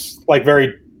anything that's like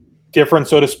very different,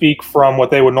 so to speak, from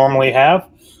what they would normally have.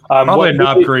 Probably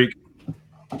Knob Creek.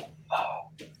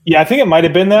 Yeah, I think it might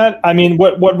have been that. I mean,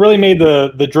 what really made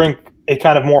the drink a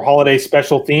kind of more holiday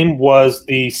special theme was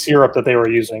the syrup that they were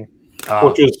using,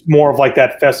 which was more of like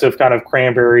that festive kind of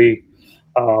cranberry,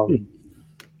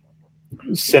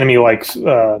 cinnamon like.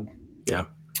 Yeah.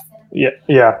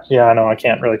 I know I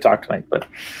can't really talk tonight, but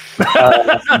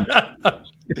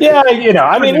yeah, you know,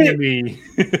 I mean,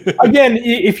 again,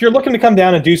 if you're looking to come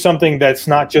down and do something that's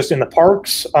not just in the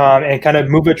parks and kind of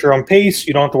move at your own pace,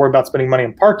 you don't have to worry about spending money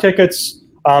on park tickets.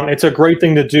 It's a great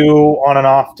thing to do on an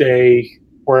off day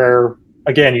where,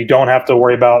 again, you don't have to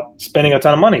worry about spending a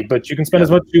ton of money, but you can spend as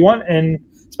much as you want and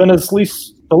spend the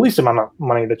least amount of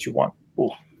money that you want.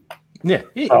 Ooh. Yeah,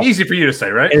 easy for you to say,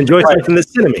 right? And enjoy something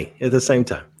that's cinnamon at the same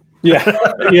time.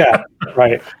 Yeah,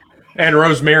 right. And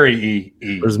rosemary.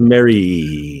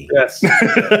 Rosemary. Yes.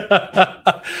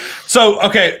 So,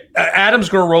 okay, Adam's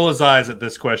going to roll his eyes at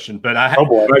this question, but oh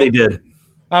boy, already did.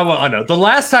 Oh, well, I know. The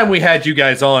last time we had you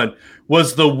guys on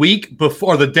was the week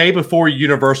before, the day before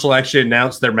Universal actually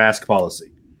announced their mask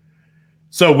policy.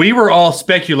 So we were all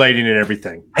speculating and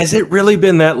everything. Has it really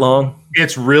been that long?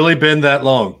 It's really been that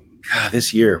long. God,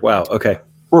 this year. Wow. Okay.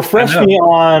 Refresh me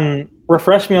on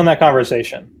that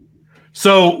conversation.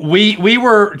 So we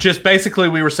were just basically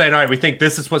we were saying, all right, we think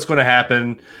this is what's going to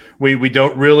happen. We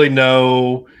don't really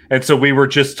know, and so we were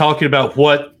just talking about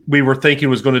what we were thinking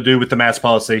was going to do with the mask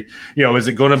policy. You know, is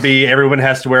it going to be everyone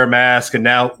has to wear a mask, and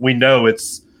now we know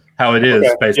it's how it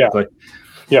is basically.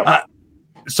 Yeah.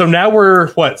 So now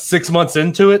we're 6 months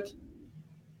into it.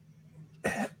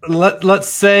 Let's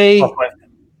say,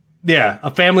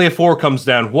 a family of 4 comes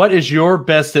down. What is your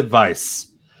best advice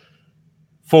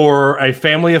for a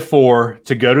family of 4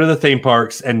 to go to the theme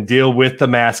parks and deal with the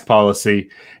mask policy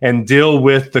and deal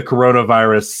with the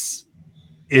coronavirus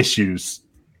issues?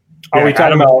 Are we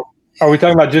talking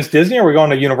about just Disney? Or are we going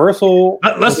to Universal?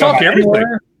 Let's talk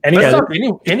everywhere. Let's talk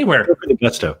anywhere.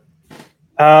 Gusto.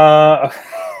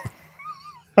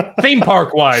 Theme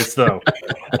park wise, though.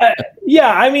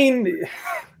 Yeah, I mean,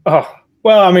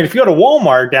 if you go to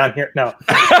Walmart down here, no.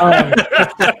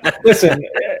 Listen,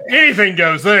 anything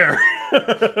goes there.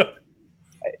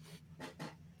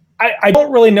 I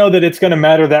don't really know that it's going to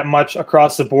matter that much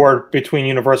across the board between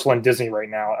Universal and Disney right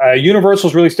now.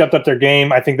 Universal's really stepped up their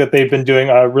game. I think that they've been doing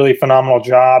a really phenomenal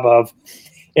job of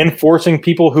enforcing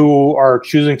people who are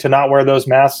choosing to not wear those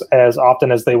masks as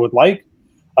often as they would like.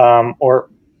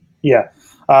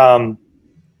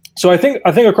 So I think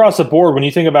across the board, when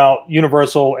you think about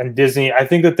Universal and Disney, I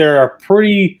think that they're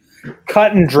pretty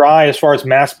cut and dry as far as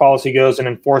mask policy goes and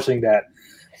enforcing that.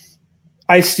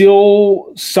 I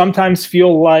still sometimes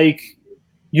feel like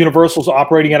Universal's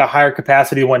operating at a higher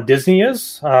capacity than what Disney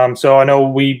is. So I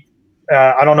know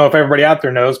I don't know if everybody out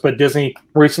there knows, but Disney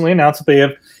recently announced that they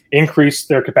have increased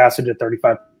their capacity to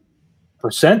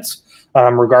 35%,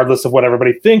 regardless of what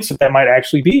everybody thinks that might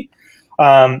actually be.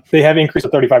 They have increased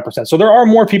to 35%. So there are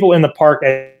more people in the park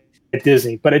at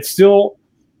Disney, but it's still,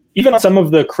 even on some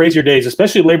of the crazier days,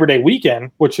 especially Labor Day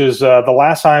weekend, which is the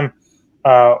last time,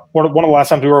 one of the last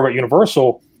times we were at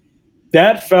Universal,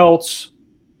 that felt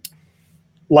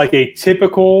like a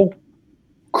typical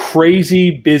crazy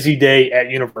busy day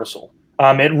at Universal.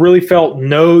 It really felt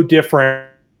no different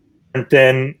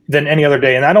than any other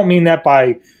day. And I don't mean that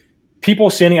by people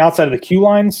standing outside of the queue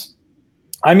lines.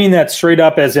 I mean that straight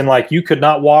up as in like you could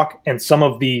not walk in some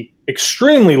of the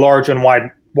extremely large and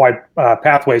wide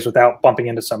pathways without bumping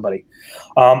into somebody.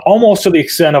 Almost to the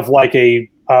extent of like a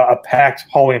packed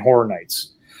Halloween Horror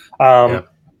Nights. Oh,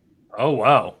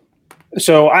 wow.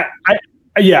 So I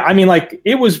mean, like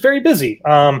it was very busy.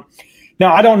 Now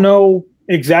I don't know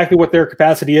exactly what their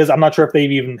capacity is. I'm not sure if they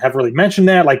even have really mentioned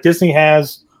that like Disney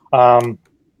has.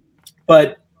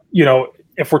 But you know,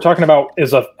 if we're talking about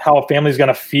how a family is going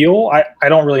to feel, I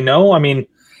don't really know. I mean,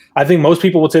 I think most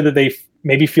people would say that they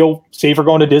maybe feel safer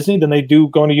going to Disney than they do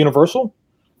going to Universal.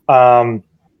 But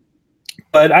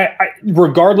I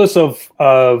regardless of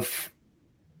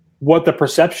what the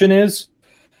perception is,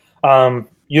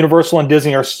 Universal and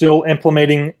Disney are still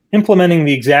implementing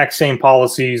the exact same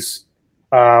policies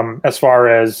as far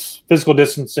as physical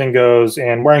distancing goes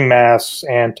and wearing masks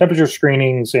and temperature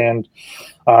screenings and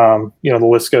the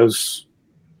list goes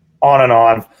on and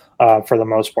on for the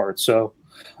most part. So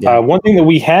one thing that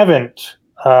we haven't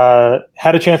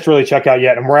had a chance to really check out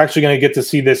yet, and we're actually going to get to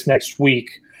see this next week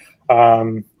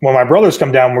when my brothers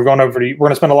come down, we're going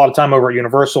to spend a lot of time over at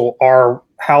Universal, are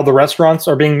how the restaurants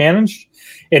are being managed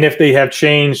and if they have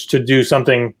changed to do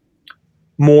something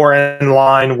more in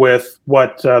line with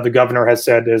what the governor has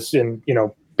said is in,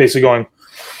 basically going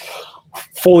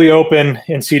fully open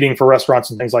and seating for restaurants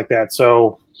and things like that.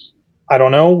 So I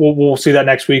don't know. We'll see that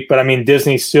next week. But I mean,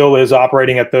 Disney still is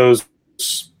operating at those.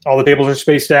 All the tables are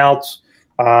spaced out,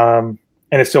 and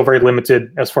it's still very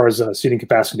limited as far as seating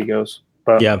capacity goes.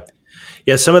 But yeah.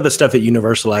 Some of the stuff at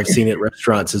Universal I've seen at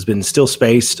restaurants has been still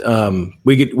spaced.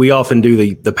 We often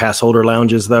do the pass holder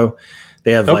lounges though.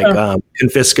 They have like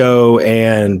Confisco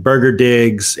and Burger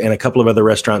Digs, and a couple of other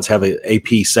restaurants have a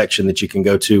AP section that you can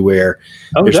go to where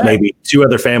there's maybe 2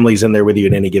 other families in there with you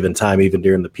at any given time, even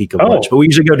during the peak of lunch. But we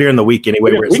usually go during the week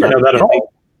anyway. We don't know that at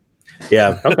all.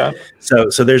 Yeah. Okay.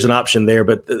 So there's an option there,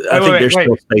 but I think they're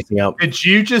still spacing out. Did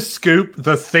you just scoop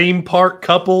the theme park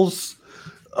couples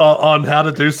on how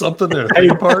to do something in a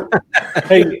theme park?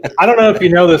 Hey, I don't know if you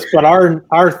know this, but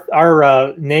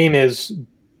our name is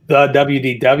the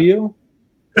WDW.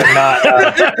 Not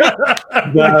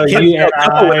the you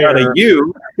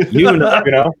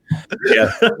know. Yeah.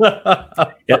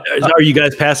 Are you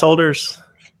guys pass holders?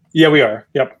 Yeah, we are.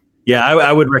 Yep. Yeah,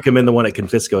 I would recommend the one at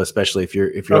Confisco, especially if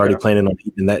you're already planning on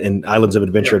eating that in Islands of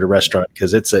Adventure at a restaurant,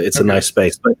 because it's a nice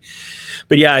space.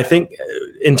 But yeah, I think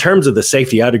in terms of the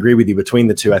safety, I'd agree with you between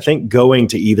the two. I think going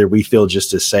to either we feel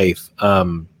just as safe.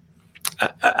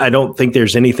 I don't think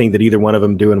there's anything that either one of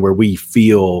them doing where we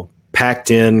feel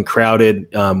packed in, crowded.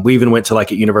 We even went to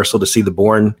like at Universal to see the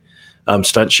Bourne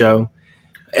stunt show.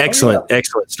 Excellent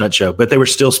stunt show. But they were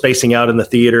still spacing out in the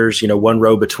theaters, one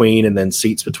row between, and then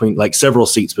seats between, like several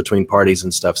seats between parties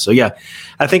and stuff. So yeah,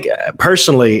 I think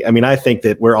personally, I think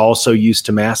that we're all so used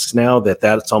to masks now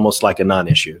that's almost like a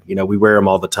non-issue. We wear them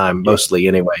all the time, mostly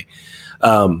anyway.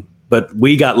 But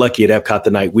we got lucky at Epcot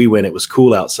the night we went. It was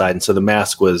cool outside. And so the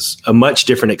mask was a much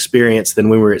different experience than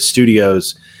when we were at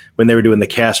studios when they were doing the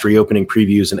cast reopening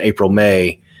previews in April,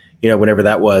 May, whenever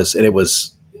that was. And it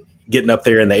was getting up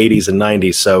there in the 80s and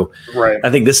 90s. So right. I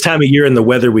think this time of year and the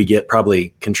weather we get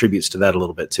probably contributes to that a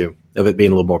little bit too, of it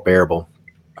being a little more bearable.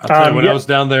 I'll tell you, when I was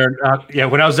down there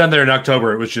in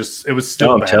October, it was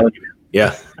still bad. Telling you.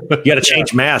 Yeah. You got to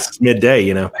change masks midday,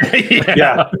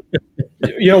 Yeah.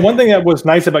 One thing that was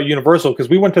nice about Universal, because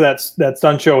we went to that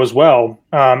stunt show as well,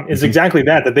 is exactly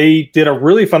that they did a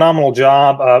really phenomenal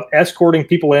job of escorting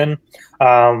people in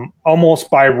almost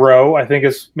by row. I think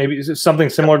is something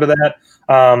similar to that.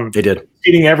 They did.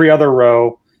 Seating every other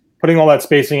row, putting all that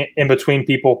spacing in between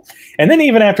people. And then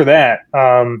even after that,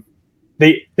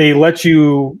 they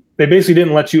basically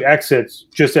didn't let you exit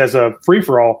just as a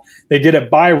free-for-all. They did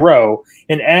it by row.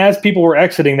 And as people were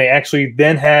exiting, they actually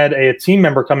then had a team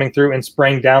member coming through and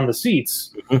spraying down the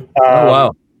seats. Oh,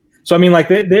 wow. So,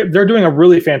 they're doing a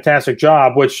really fantastic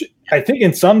job, which I think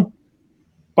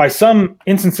by some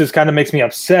instances kind of makes me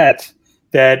upset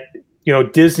that,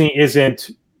 Disney isn't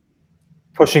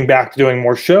pushing back to doing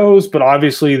more shows, but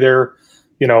obviously they're,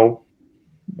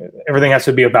 everything has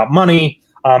to be about money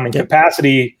and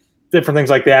capacity, different things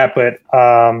like that. But,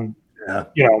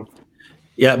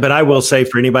 Yeah, but I will say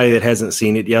for anybody that hasn't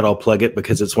seen it yet, I'll plug it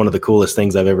because it's one of the coolest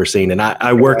things I've ever seen. And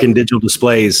I work in digital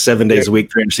displays 7 days a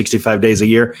week, 365 days a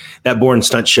year. That Bourne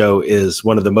stunt show is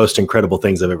one of the most incredible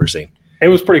things I've ever seen. It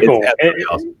was pretty cool.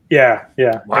 Awesome. Yeah.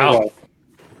 Wow.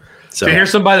 So to hear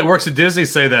somebody that works at Disney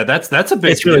say that's a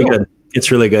big It's really deal. good. It's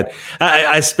really good.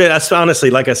 I honestly,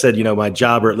 like I said, my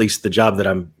job, or at least the job that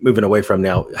I'm moving away from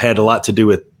now, had a lot to do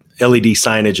with LED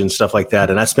signage and stuff like that.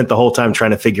 And I spent the whole time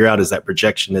trying to figure out, is that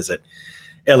projection? Is it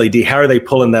LED? How are they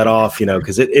pulling that off?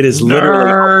 Because it is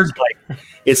literally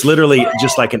it's literally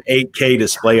just like an 8K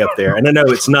display up there. And I know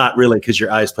it's not really because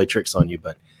your eyes play tricks on you,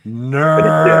 but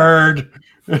nerd.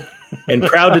 And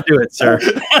proud to do it, sir.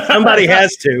 Somebody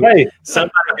has to. Hey,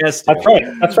 somebody has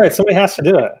to. That's right. Somebody has to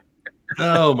do it.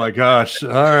 Oh my gosh! All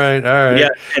right. Yeah,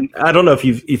 and I don't know if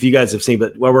you guys have seen,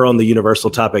 but while we're on the Universal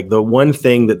topic, the one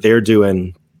thing that they're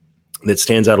doing that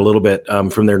stands out a little bit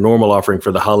from their normal offering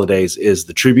for the holidays is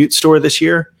the tribute store this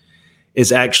year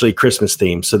is actually Christmas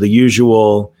themed. So the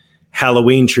usual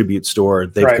Halloween tribute store,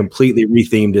 they've completely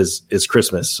rethemed as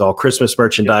Christmas. It's all Christmas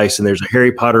merchandise, and there's a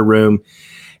Harry Potter room,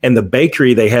 and the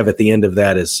bakery they have at the end of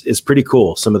that is pretty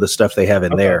cool. Some of the stuff they have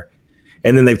in there.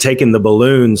 And then they've taken the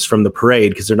balloons from the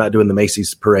parade, because they're not doing the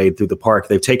Macy's parade through the park.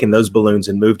 They've taken those balloons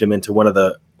and moved them into one of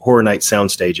the Horror Night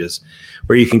sound stages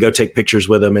where you can go take pictures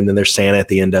with them. And then there's Santa at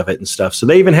the end of it and stuff. So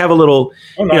they even have a little,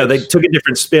 they took a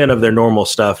different spin of their normal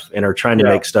stuff and are trying to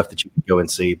make stuff that you can go and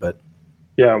see. But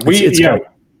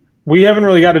we haven't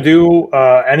really got to do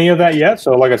any of that yet.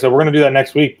 So like I said, we're going to do that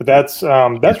next week, but that's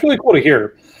really cool to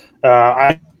hear.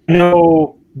 I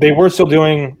know they were still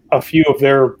doing a few of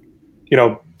their,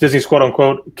 Disney's quote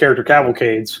unquote character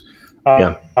cavalcades.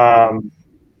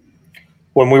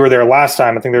 When we were there last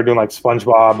time, I think they were doing like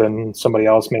SpongeBob and somebody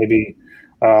else maybe.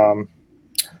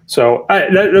 So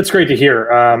that's great to hear.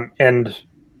 And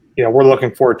we're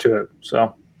looking forward to it.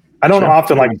 So I don't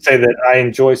often like to say that I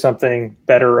enjoy something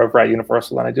better over at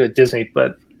Universal than I do at Disney,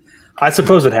 but I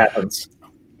suppose it happens.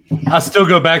 I still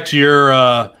go back to your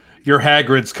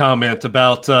Hagrid's comment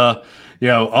about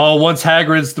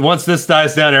once this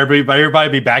dies down, everybody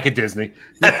be back at Disney.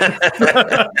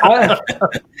 I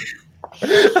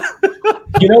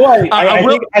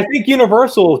think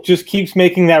Universal just keeps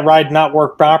making that ride not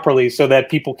work properly so that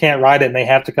people can't ride it and they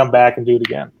have to come back and do it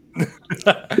again.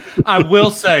 I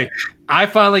will say, I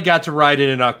finally got to ride it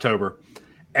in October,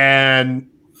 and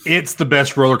it's the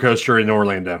best roller coaster in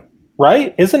Orlando.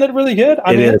 Right? Isn't it really good?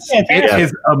 It is. It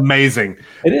is amazing.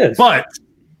 It is. But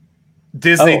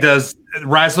Disney does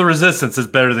Rise of the Resistance is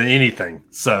better than anything.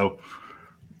 So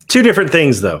two different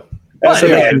things, though. Two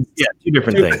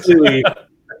different things. Different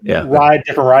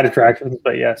ride attractions,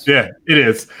 but yes. Yeah, it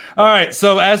is. All right.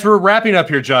 So as we're wrapping up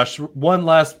here, Josh, one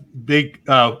last big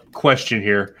question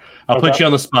here. I'll put you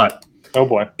on the spot. Oh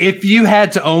boy. If you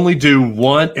had to only do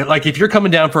one, like if you're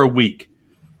coming down for a week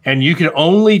and you can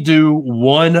only do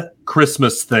one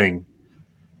Christmas thing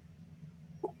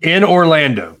in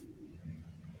Orlando,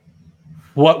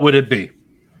 what would it be?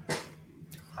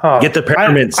 Get the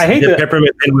peppermint. I hate the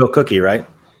peppermint pinwheel cookie, right?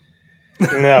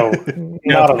 No,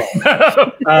 not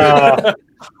at all.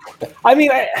 I mean,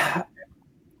 I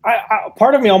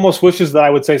part of me almost wishes that I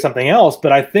would say something else,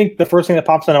 but I think the first thing that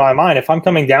pops into my mind, if I'm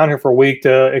coming down here for a week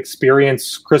to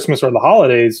experience Christmas or the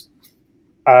holidays,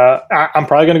 I'm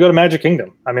probably going to go to Magic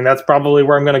Kingdom. I mean, that's probably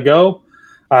where I'm going to go.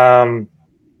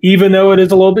 Even though it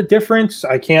is a little bit different,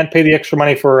 I can't pay the extra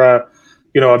money for a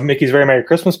Mickey's Very Merry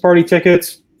Christmas Party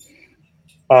tickets.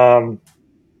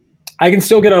 I can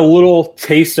still get a little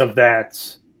taste of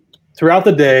that throughout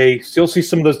the day, still see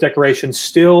some of those decorations,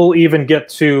 still even get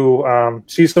to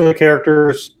see some of the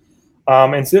characters,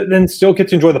 and then still get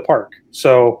to enjoy the park.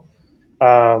 So,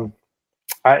 I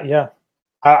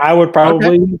would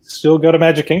probably still go to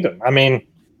Magic Kingdom. I mean,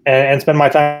 and spend my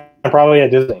time probably at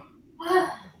Disney.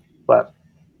 But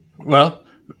well,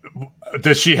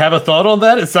 does she have a thought on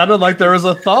that? It sounded like there was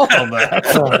a thought on that.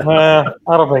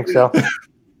 I don't think so.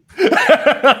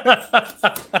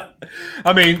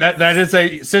 I mean, that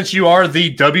is since you are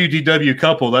the WDW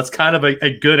couple, that's kind of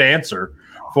a good answer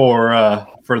for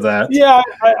that. Yeah,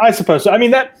 I suppose so. I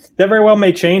mean, that very well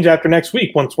may change after next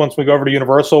week once we go over to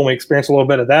Universal and we experience a little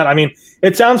bit of that. I mean,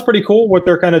 it sounds pretty cool what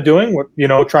they're kind of doing,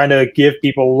 trying to give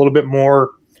people a little bit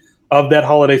more of that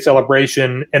holiday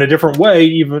celebration in a different way,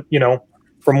 even,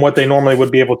 from what they normally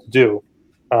would be able to do.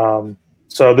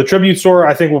 So the tribute store,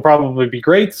 I think, will probably be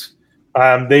great.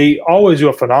 They always do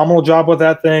a phenomenal job with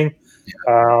that thing.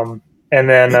 And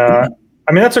then, I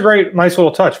mean, that's a nice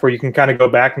little touch where you can kind of go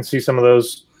back and see some of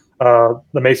those, the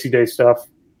Macy Day stuff,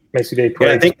 Macy Day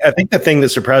parades. Yeah, I think the thing that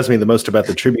surprised me the most about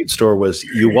the tribute store was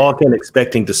you walk in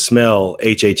expecting to smell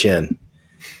HHN,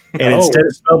 and instead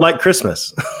it smelled like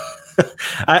Christmas.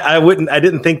 I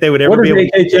didn't think they would ever be able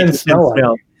to HHN smell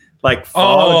like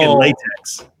fog and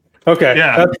latex. Okay.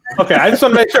 Yeah. Okay. I just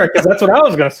want to make sure because that's what I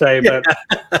was going to say, but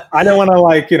I don't want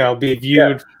to be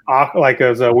viewed like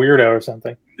as a weirdo or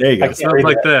something. There you go. It sounds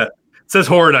like that. It says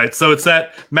Horror Nights, so it's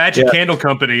that Magic Candle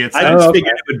Company. I just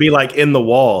figured it would be like in the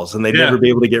walls, and they'd never be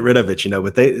able to get rid of it,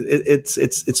 But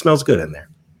it smells good in there.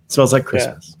 It smells like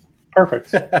Christmas. Yeah.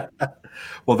 Perfect.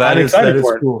 Well, that is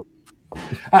cool.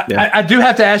 I do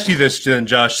have to ask you this, then,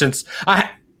 Josh, since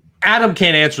Adam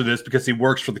can't answer this because he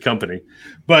works for the company.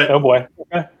 But oh boy,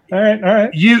 okay, all right.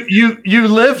 You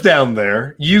live down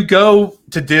there. You go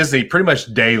to Disney pretty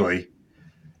much daily.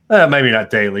 Maybe not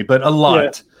daily, but a lot.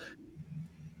 Yeah.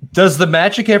 Does the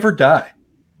magic ever die?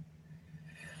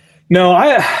 No,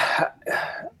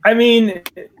 I mean,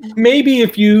 maybe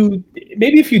if you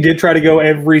did try to go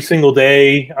every single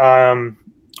day,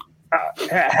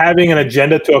 having an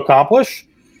agenda to accomplish,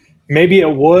 maybe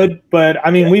it would. But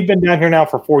I mean, we've been down here now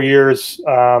for 4 years,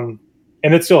 and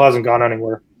it still hasn't gone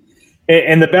anywhere.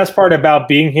 And the best part about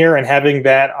being here and having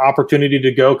that opportunity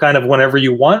to go kind of whenever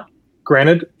you want,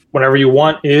 granted, whenever you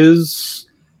want is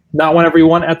not whenever you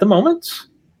want at the moment.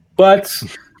 But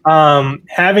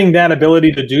having that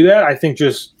ability to do that, I think,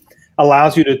 just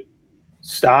allows you to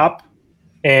stop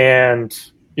and,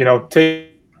 take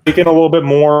in a little bit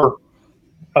more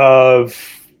of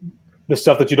the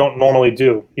stuff that you don't normally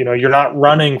do. You're not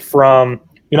walking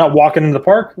into the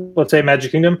park, let's say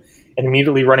Magic Kingdom, and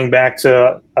immediately running back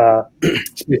to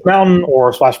Space Mountain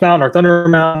or Splash Mountain or Thunder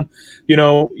Mountain. You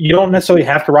don't necessarily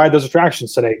have to ride those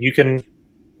attractions today. You can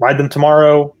ride them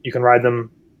tomorrow. You can ride them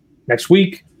next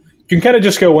week. You can kind of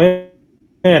just go in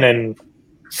and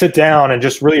sit down and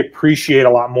just really appreciate a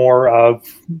lot more of,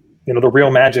 the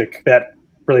real magic that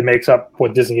really makes up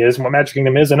what Disney is and what Magic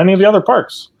Kingdom is and any of the other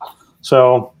parks.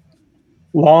 So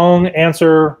long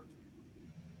answer,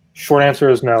 short answer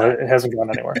is no, it hasn't gone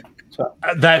anywhere. So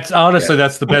that's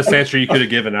the best answer you could have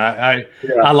given. I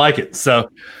like it. So,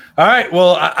 all right.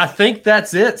 Well, I think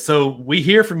that's it. So we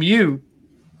hear from you.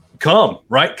 Come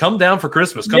down for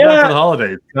Christmas. Come down for the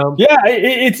holidays.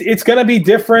 It's going to be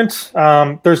different.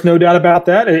 There's no doubt about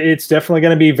that. It's definitely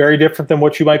going to be very different than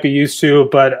what you might be used to.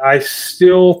 But I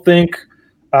still think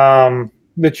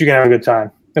that you can have a good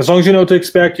time. As long as you know what to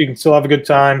expect, you can still have a good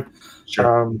time.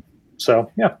 Sure.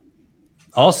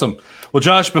 Awesome. Well,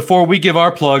 Josh, before we give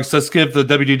our plugs, let's give the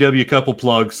WDW couple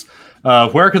plugs.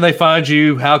 Where can they find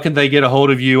you? How can they get a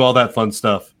hold of you? All that fun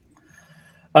stuff.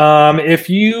 If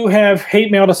you have hate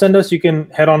mail to send us, you can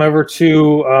head on over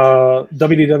to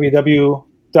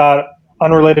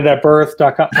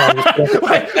www.unrelatedатbirth.com.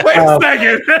 Wait a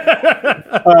second.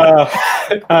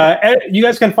 You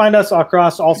guys can find us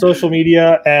across all social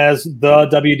media as the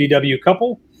WDW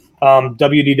couple.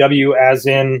 WDW as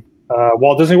in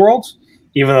Walt Disney World,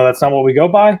 even though that's not what we go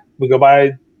by. We go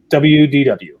by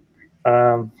WDW.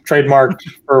 trademark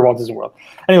for Walt Disney World.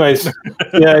 Anyways,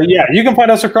 yeah, you can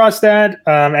find us across that.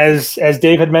 As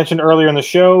Dave had mentioned earlier in the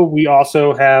show, we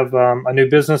also have a new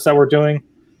business that we're doing.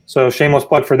 So shameless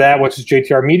plug for that, which is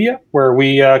JTR Media, where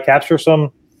we capture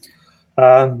some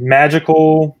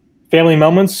magical family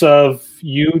moments of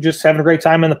you just having a great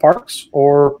time in the parks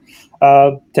or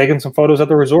taking some photos at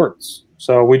the resorts.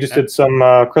 So we just did some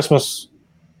Christmassy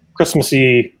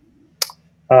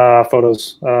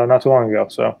photos not too long ago.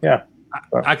 So yeah,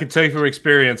 I can tell you from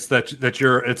experience that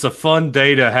it's a fun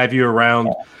day to have you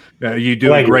around. You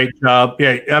do a great job.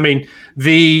 Yeah, I mean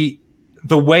the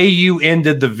way you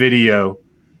ended the video.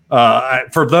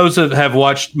 For those that have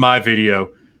watched my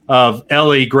video of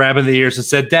Ellie grabbing the ears and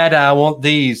said, "Dad, I want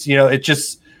these," it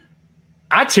just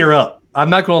I tear up. I'm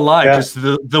not going to lie. Yeah. Just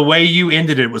the way you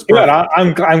ended it was perfect. Yeah,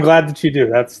 I'm glad that you do.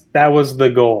 That was the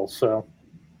goal. So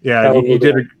yeah, you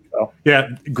did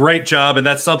great job. And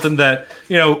that's something that,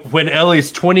 when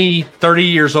Ellie's 20, 30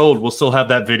 years old, we'll still have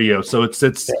that video. So it's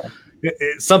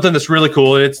something that's really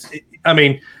cool. And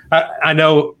I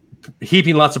know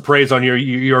heaping lots of praise on you.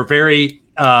 You're very,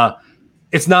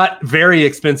 it's not very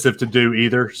expensive to do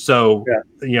either. So,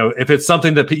 if it's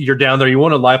something that you're down there, you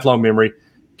want a lifelong memory,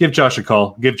 give Josh a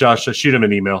call. Shoot him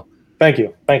an email. Thank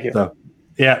you. So,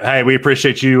 hey, we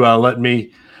appreciate you letting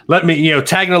me,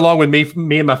 tagging along with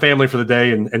me and my family for the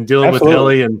day and dealing Absolutely. with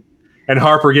Ellie and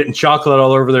Harper getting chocolate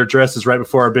all over their dresses right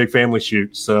before our big family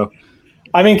shoot. So,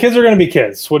 kids are going to be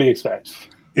kids. What do you expect?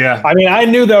 Yeah. I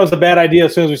knew that was a bad idea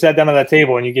as soon as we sat down at that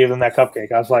table and you gave them that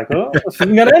cupcake. I was like, oh, this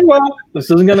isn't going to end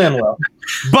well.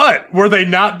 But were they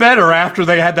not better after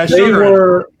they had that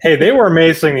sugar? They were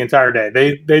amazing the entire day.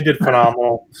 They did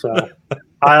phenomenal. So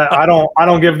I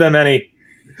don't give them any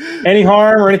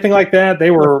harm or anything like that. They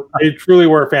truly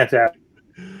were fantastic.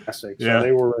 So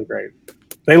they were really great.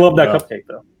 They loved that cupcake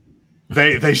though.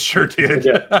 They sure did.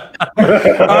 All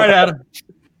right, Adam.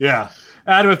 Yeah.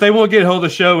 Adam, if they want to get a hold of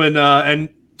the show and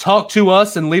talk to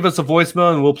us and leave us a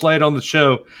voicemail and we'll play it on the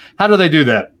show, how do they do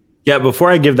that? Yeah,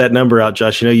 before I give that number out,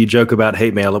 Josh, you joke about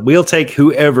hate mail. We'll take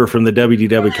whoever from the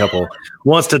WDW couple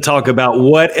wants to talk about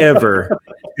whatever.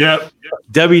 Yep.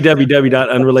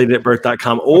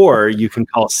 www.unrelatedatbirth.com, or you can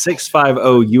call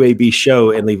 650 UAB show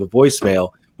and leave a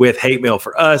voicemail with hate mail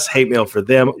for us, hate mail for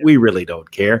them. We really don't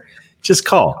care. Just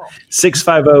call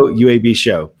 650 UAB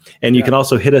show. And you can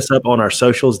also hit us up on our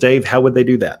socials. Dave, how would they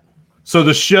do that? So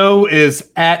the show is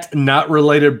at Not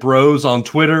Related Bros on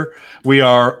Twitter. We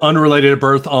are Unrelated at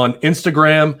Birth on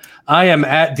Instagram. I am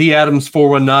at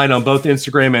DAdams419 on both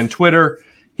Instagram and Twitter.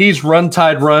 He's Run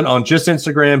Tide Run on just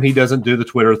Instagram. He doesn't do the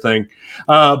Twitter thing.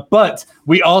 But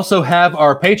we also have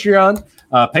our Patreon,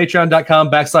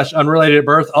 patreon.com/Unrelated at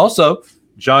Birth. Also,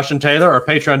 Josh and Taylor are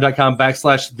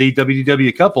patreon.com/the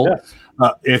WDW couple. Yes.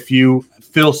 If you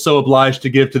feel so obliged to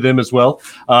give to them as well.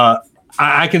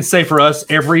 I can say for us,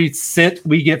 every cent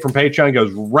we get from Patreon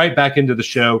goes right back into the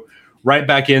show, right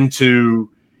back into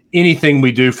anything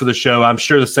we do for the show. I'm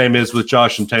sure the same is with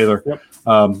Josh and Taylor. Yep.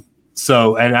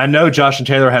 And I know Josh and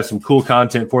Taylor have some cool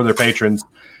content for their patrons.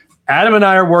 Adam and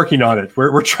I are working on it.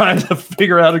 We're trying to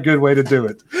figure out a good way to do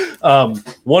it.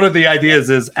 One of the ideas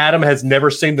is Adam has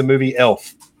never seen the movie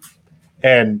Elf.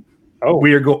 And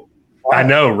we are going. Wow. I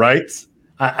know, right?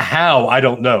 How? I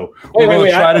don't know. We're going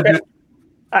to try to do.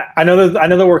 I know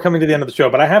that we're coming to the end of the show,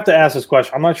 but I have to ask this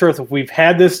question. I'm not sure if we've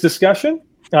had this discussion,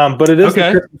 but it is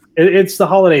it's the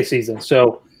holiday season.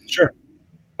 So, sure.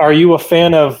 Are you a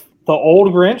fan of the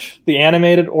old Grinch, the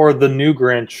animated, or the new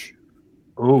Grinch?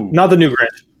 Ooh, not the new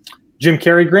Grinch, Jim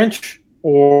Carrey Grinch,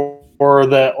 or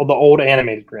the old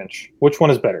animated Grinch? Which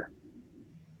one is better?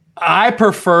 I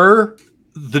prefer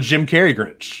the Jim Carrey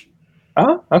Grinch.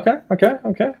 Oh, okay.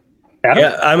 Adam?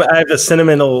 Yeah, I have a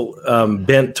sentimental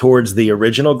bent towards the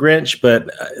original Grinch,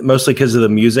 but mostly because of the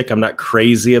music. I'm not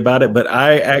crazy about it, but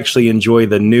I actually enjoy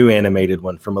the new animated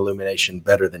one from Illumination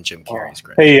better than Jim Carrey's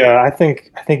Grinch. Hey, I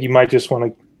think you might just want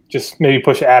to just maybe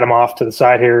push Adam off to the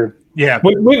side here. Yeah,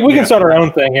 we can start our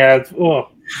own thing here.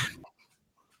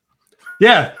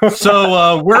 Yeah,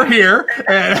 so we're here.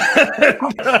 All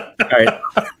right.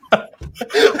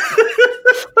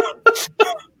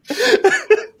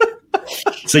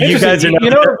 So you guys are now.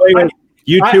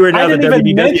 You two are now the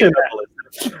WDW.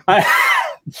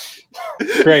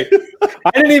 Great.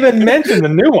 I didn't even mention the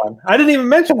new one. I didn't even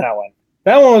mention that one.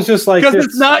 That one was just like because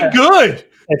it's not good.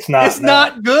 It's not. It's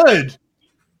not good.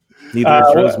 Neither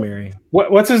is Rosemary.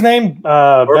 What's his name?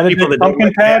 Benedict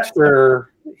Pumpkin Patch,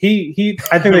 or he?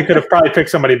 I think they could have probably picked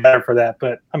somebody better for that.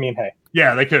 But I mean, hey.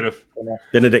 Yeah, they could have.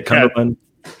 Benedict Cumberbatch.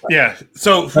 Yeah.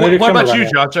 So what about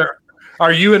you, Josh?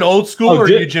 Are you an old school or are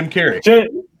you Jim Carrey?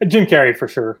 Jim Carrey for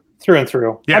sure. through and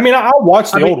through. Yeah. I mean, I'll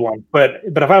watch the old one, but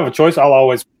if I have a choice, I'll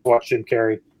always watch Jim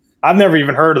Carrey. I've never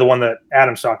even heard of the one that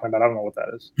Adam's talking about. I don't know what that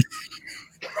is.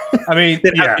 I mean,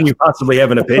 How can you possibly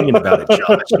have an opinion about it,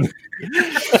 Josh?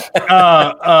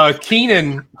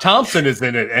 Kenan Thompson is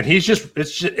in it, and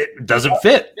it doesn't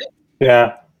fit.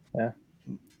 Yeah.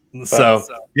 So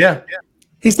yeah.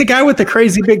 He's the guy with the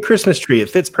crazy big Christmas tree. It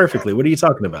fits perfectly. What are you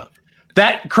talking about?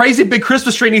 That crazy big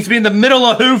Christmas tree needs to be in the middle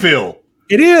of Whoville.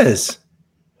 It is.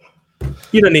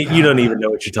 You don't even know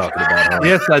what you're talking about. Huh?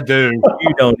 Yes, I do.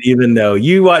 You don't even know.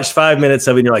 You watched 5 minutes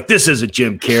of it and you're like, this isn't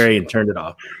Jim Carrey, and turned it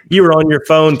off. You were on your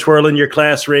phone twirling your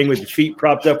class ring with your feet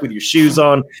propped up with your shoes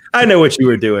on. I know what you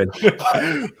were doing.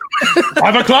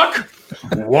 5 o'clock,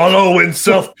 wallow in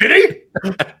self-pity.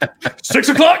 6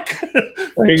 o'clock,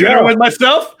 dinner with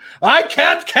myself. I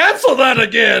can't cancel that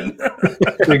again.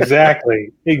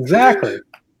 Exactly.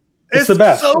 It's the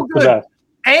best. So it's good. The best.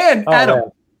 And Adam,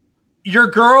 man. your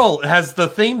girl has the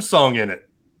theme song in it.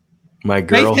 My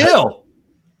girl.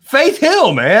 Faith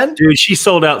Hill, man. Dude, she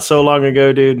sold out so long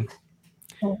ago, dude.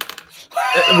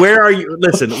 Where are you?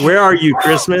 Listen, Where Are You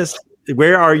Christmas?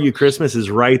 Where Are You Christmas is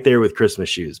right there with Christmas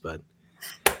shoes, bud.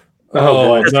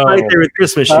 Oh, It's right there with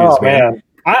Christmas shoes, man.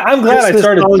 I'm glad Christmas I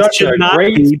started songs such should a not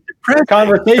great be depressing.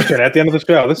 conversation at the end of the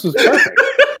show. This was perfect.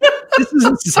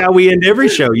 This is how we end every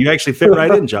show. You actually fit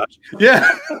right in, Josh. Yeah.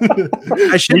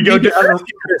 I should go to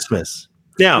Christmas.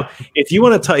 Now, if you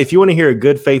want to hear a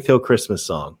good Faith Hill Christmas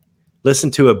song,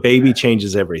 listen to A Baby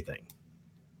Changes Everything.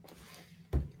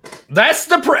 That's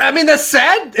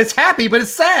sad. It's happy, but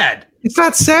it's sad. It's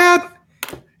not sad.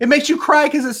 It makes you cry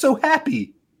because it's so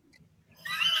happy.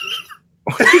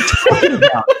 What are you talking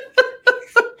about?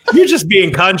 You're just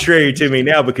being contrary to me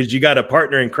now because you got a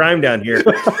partner in crime down here,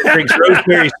 drinks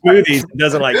rosemary smoothies and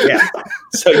doesn't like cats.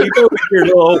 So you go with your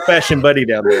little old-fashioned buddy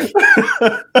down there.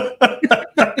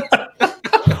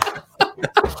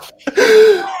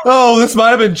 Oh, this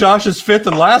might have been Josh's fifth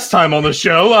and last time on the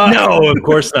show. No, of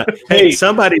course not. Hey,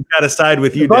 somebody's got to side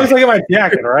with you. As long as I get my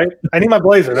jacket, all right? I need my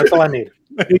blazer. That's all I need.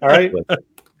 All right?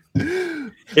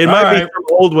 It might be from an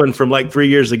old one from like 3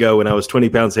 years ago when I was 20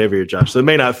 pounds heavier, Josh. So it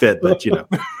may not fit, but you know.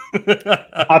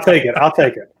 I'll take it.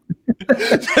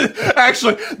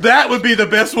 Actually, that would be the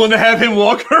best one to have him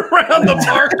walk around the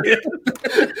market.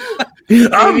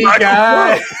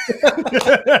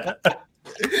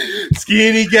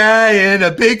 Skinny guy in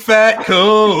a big fat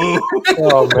coat.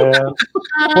 Oh man,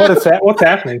 what's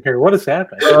happening here? What is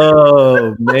happening?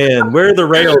 Oh man, where are the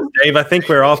rails, Dave? I think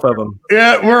we're off of them.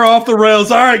 Yeah, we're off the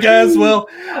rails. All right, guys. Well,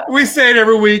 we say it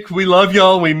every week. We love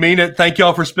y'all. We mean it. Thank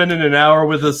y'all for spending an hour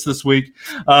with us this week.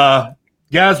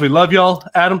 Guys, we love y'all.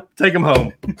 Adam, take them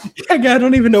home. Yeah, I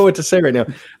don't even know what to say right now.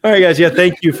 All right, guys. Yeah,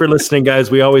 thank you for listening,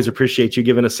 guys. We always appreciate you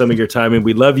giving us some of your time, and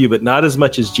we love you, but not as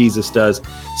much as Jesus does.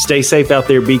 Stay safe out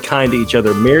there. Be kind to each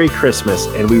other. Merry Christmas,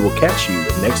 and we will catch you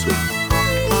next week.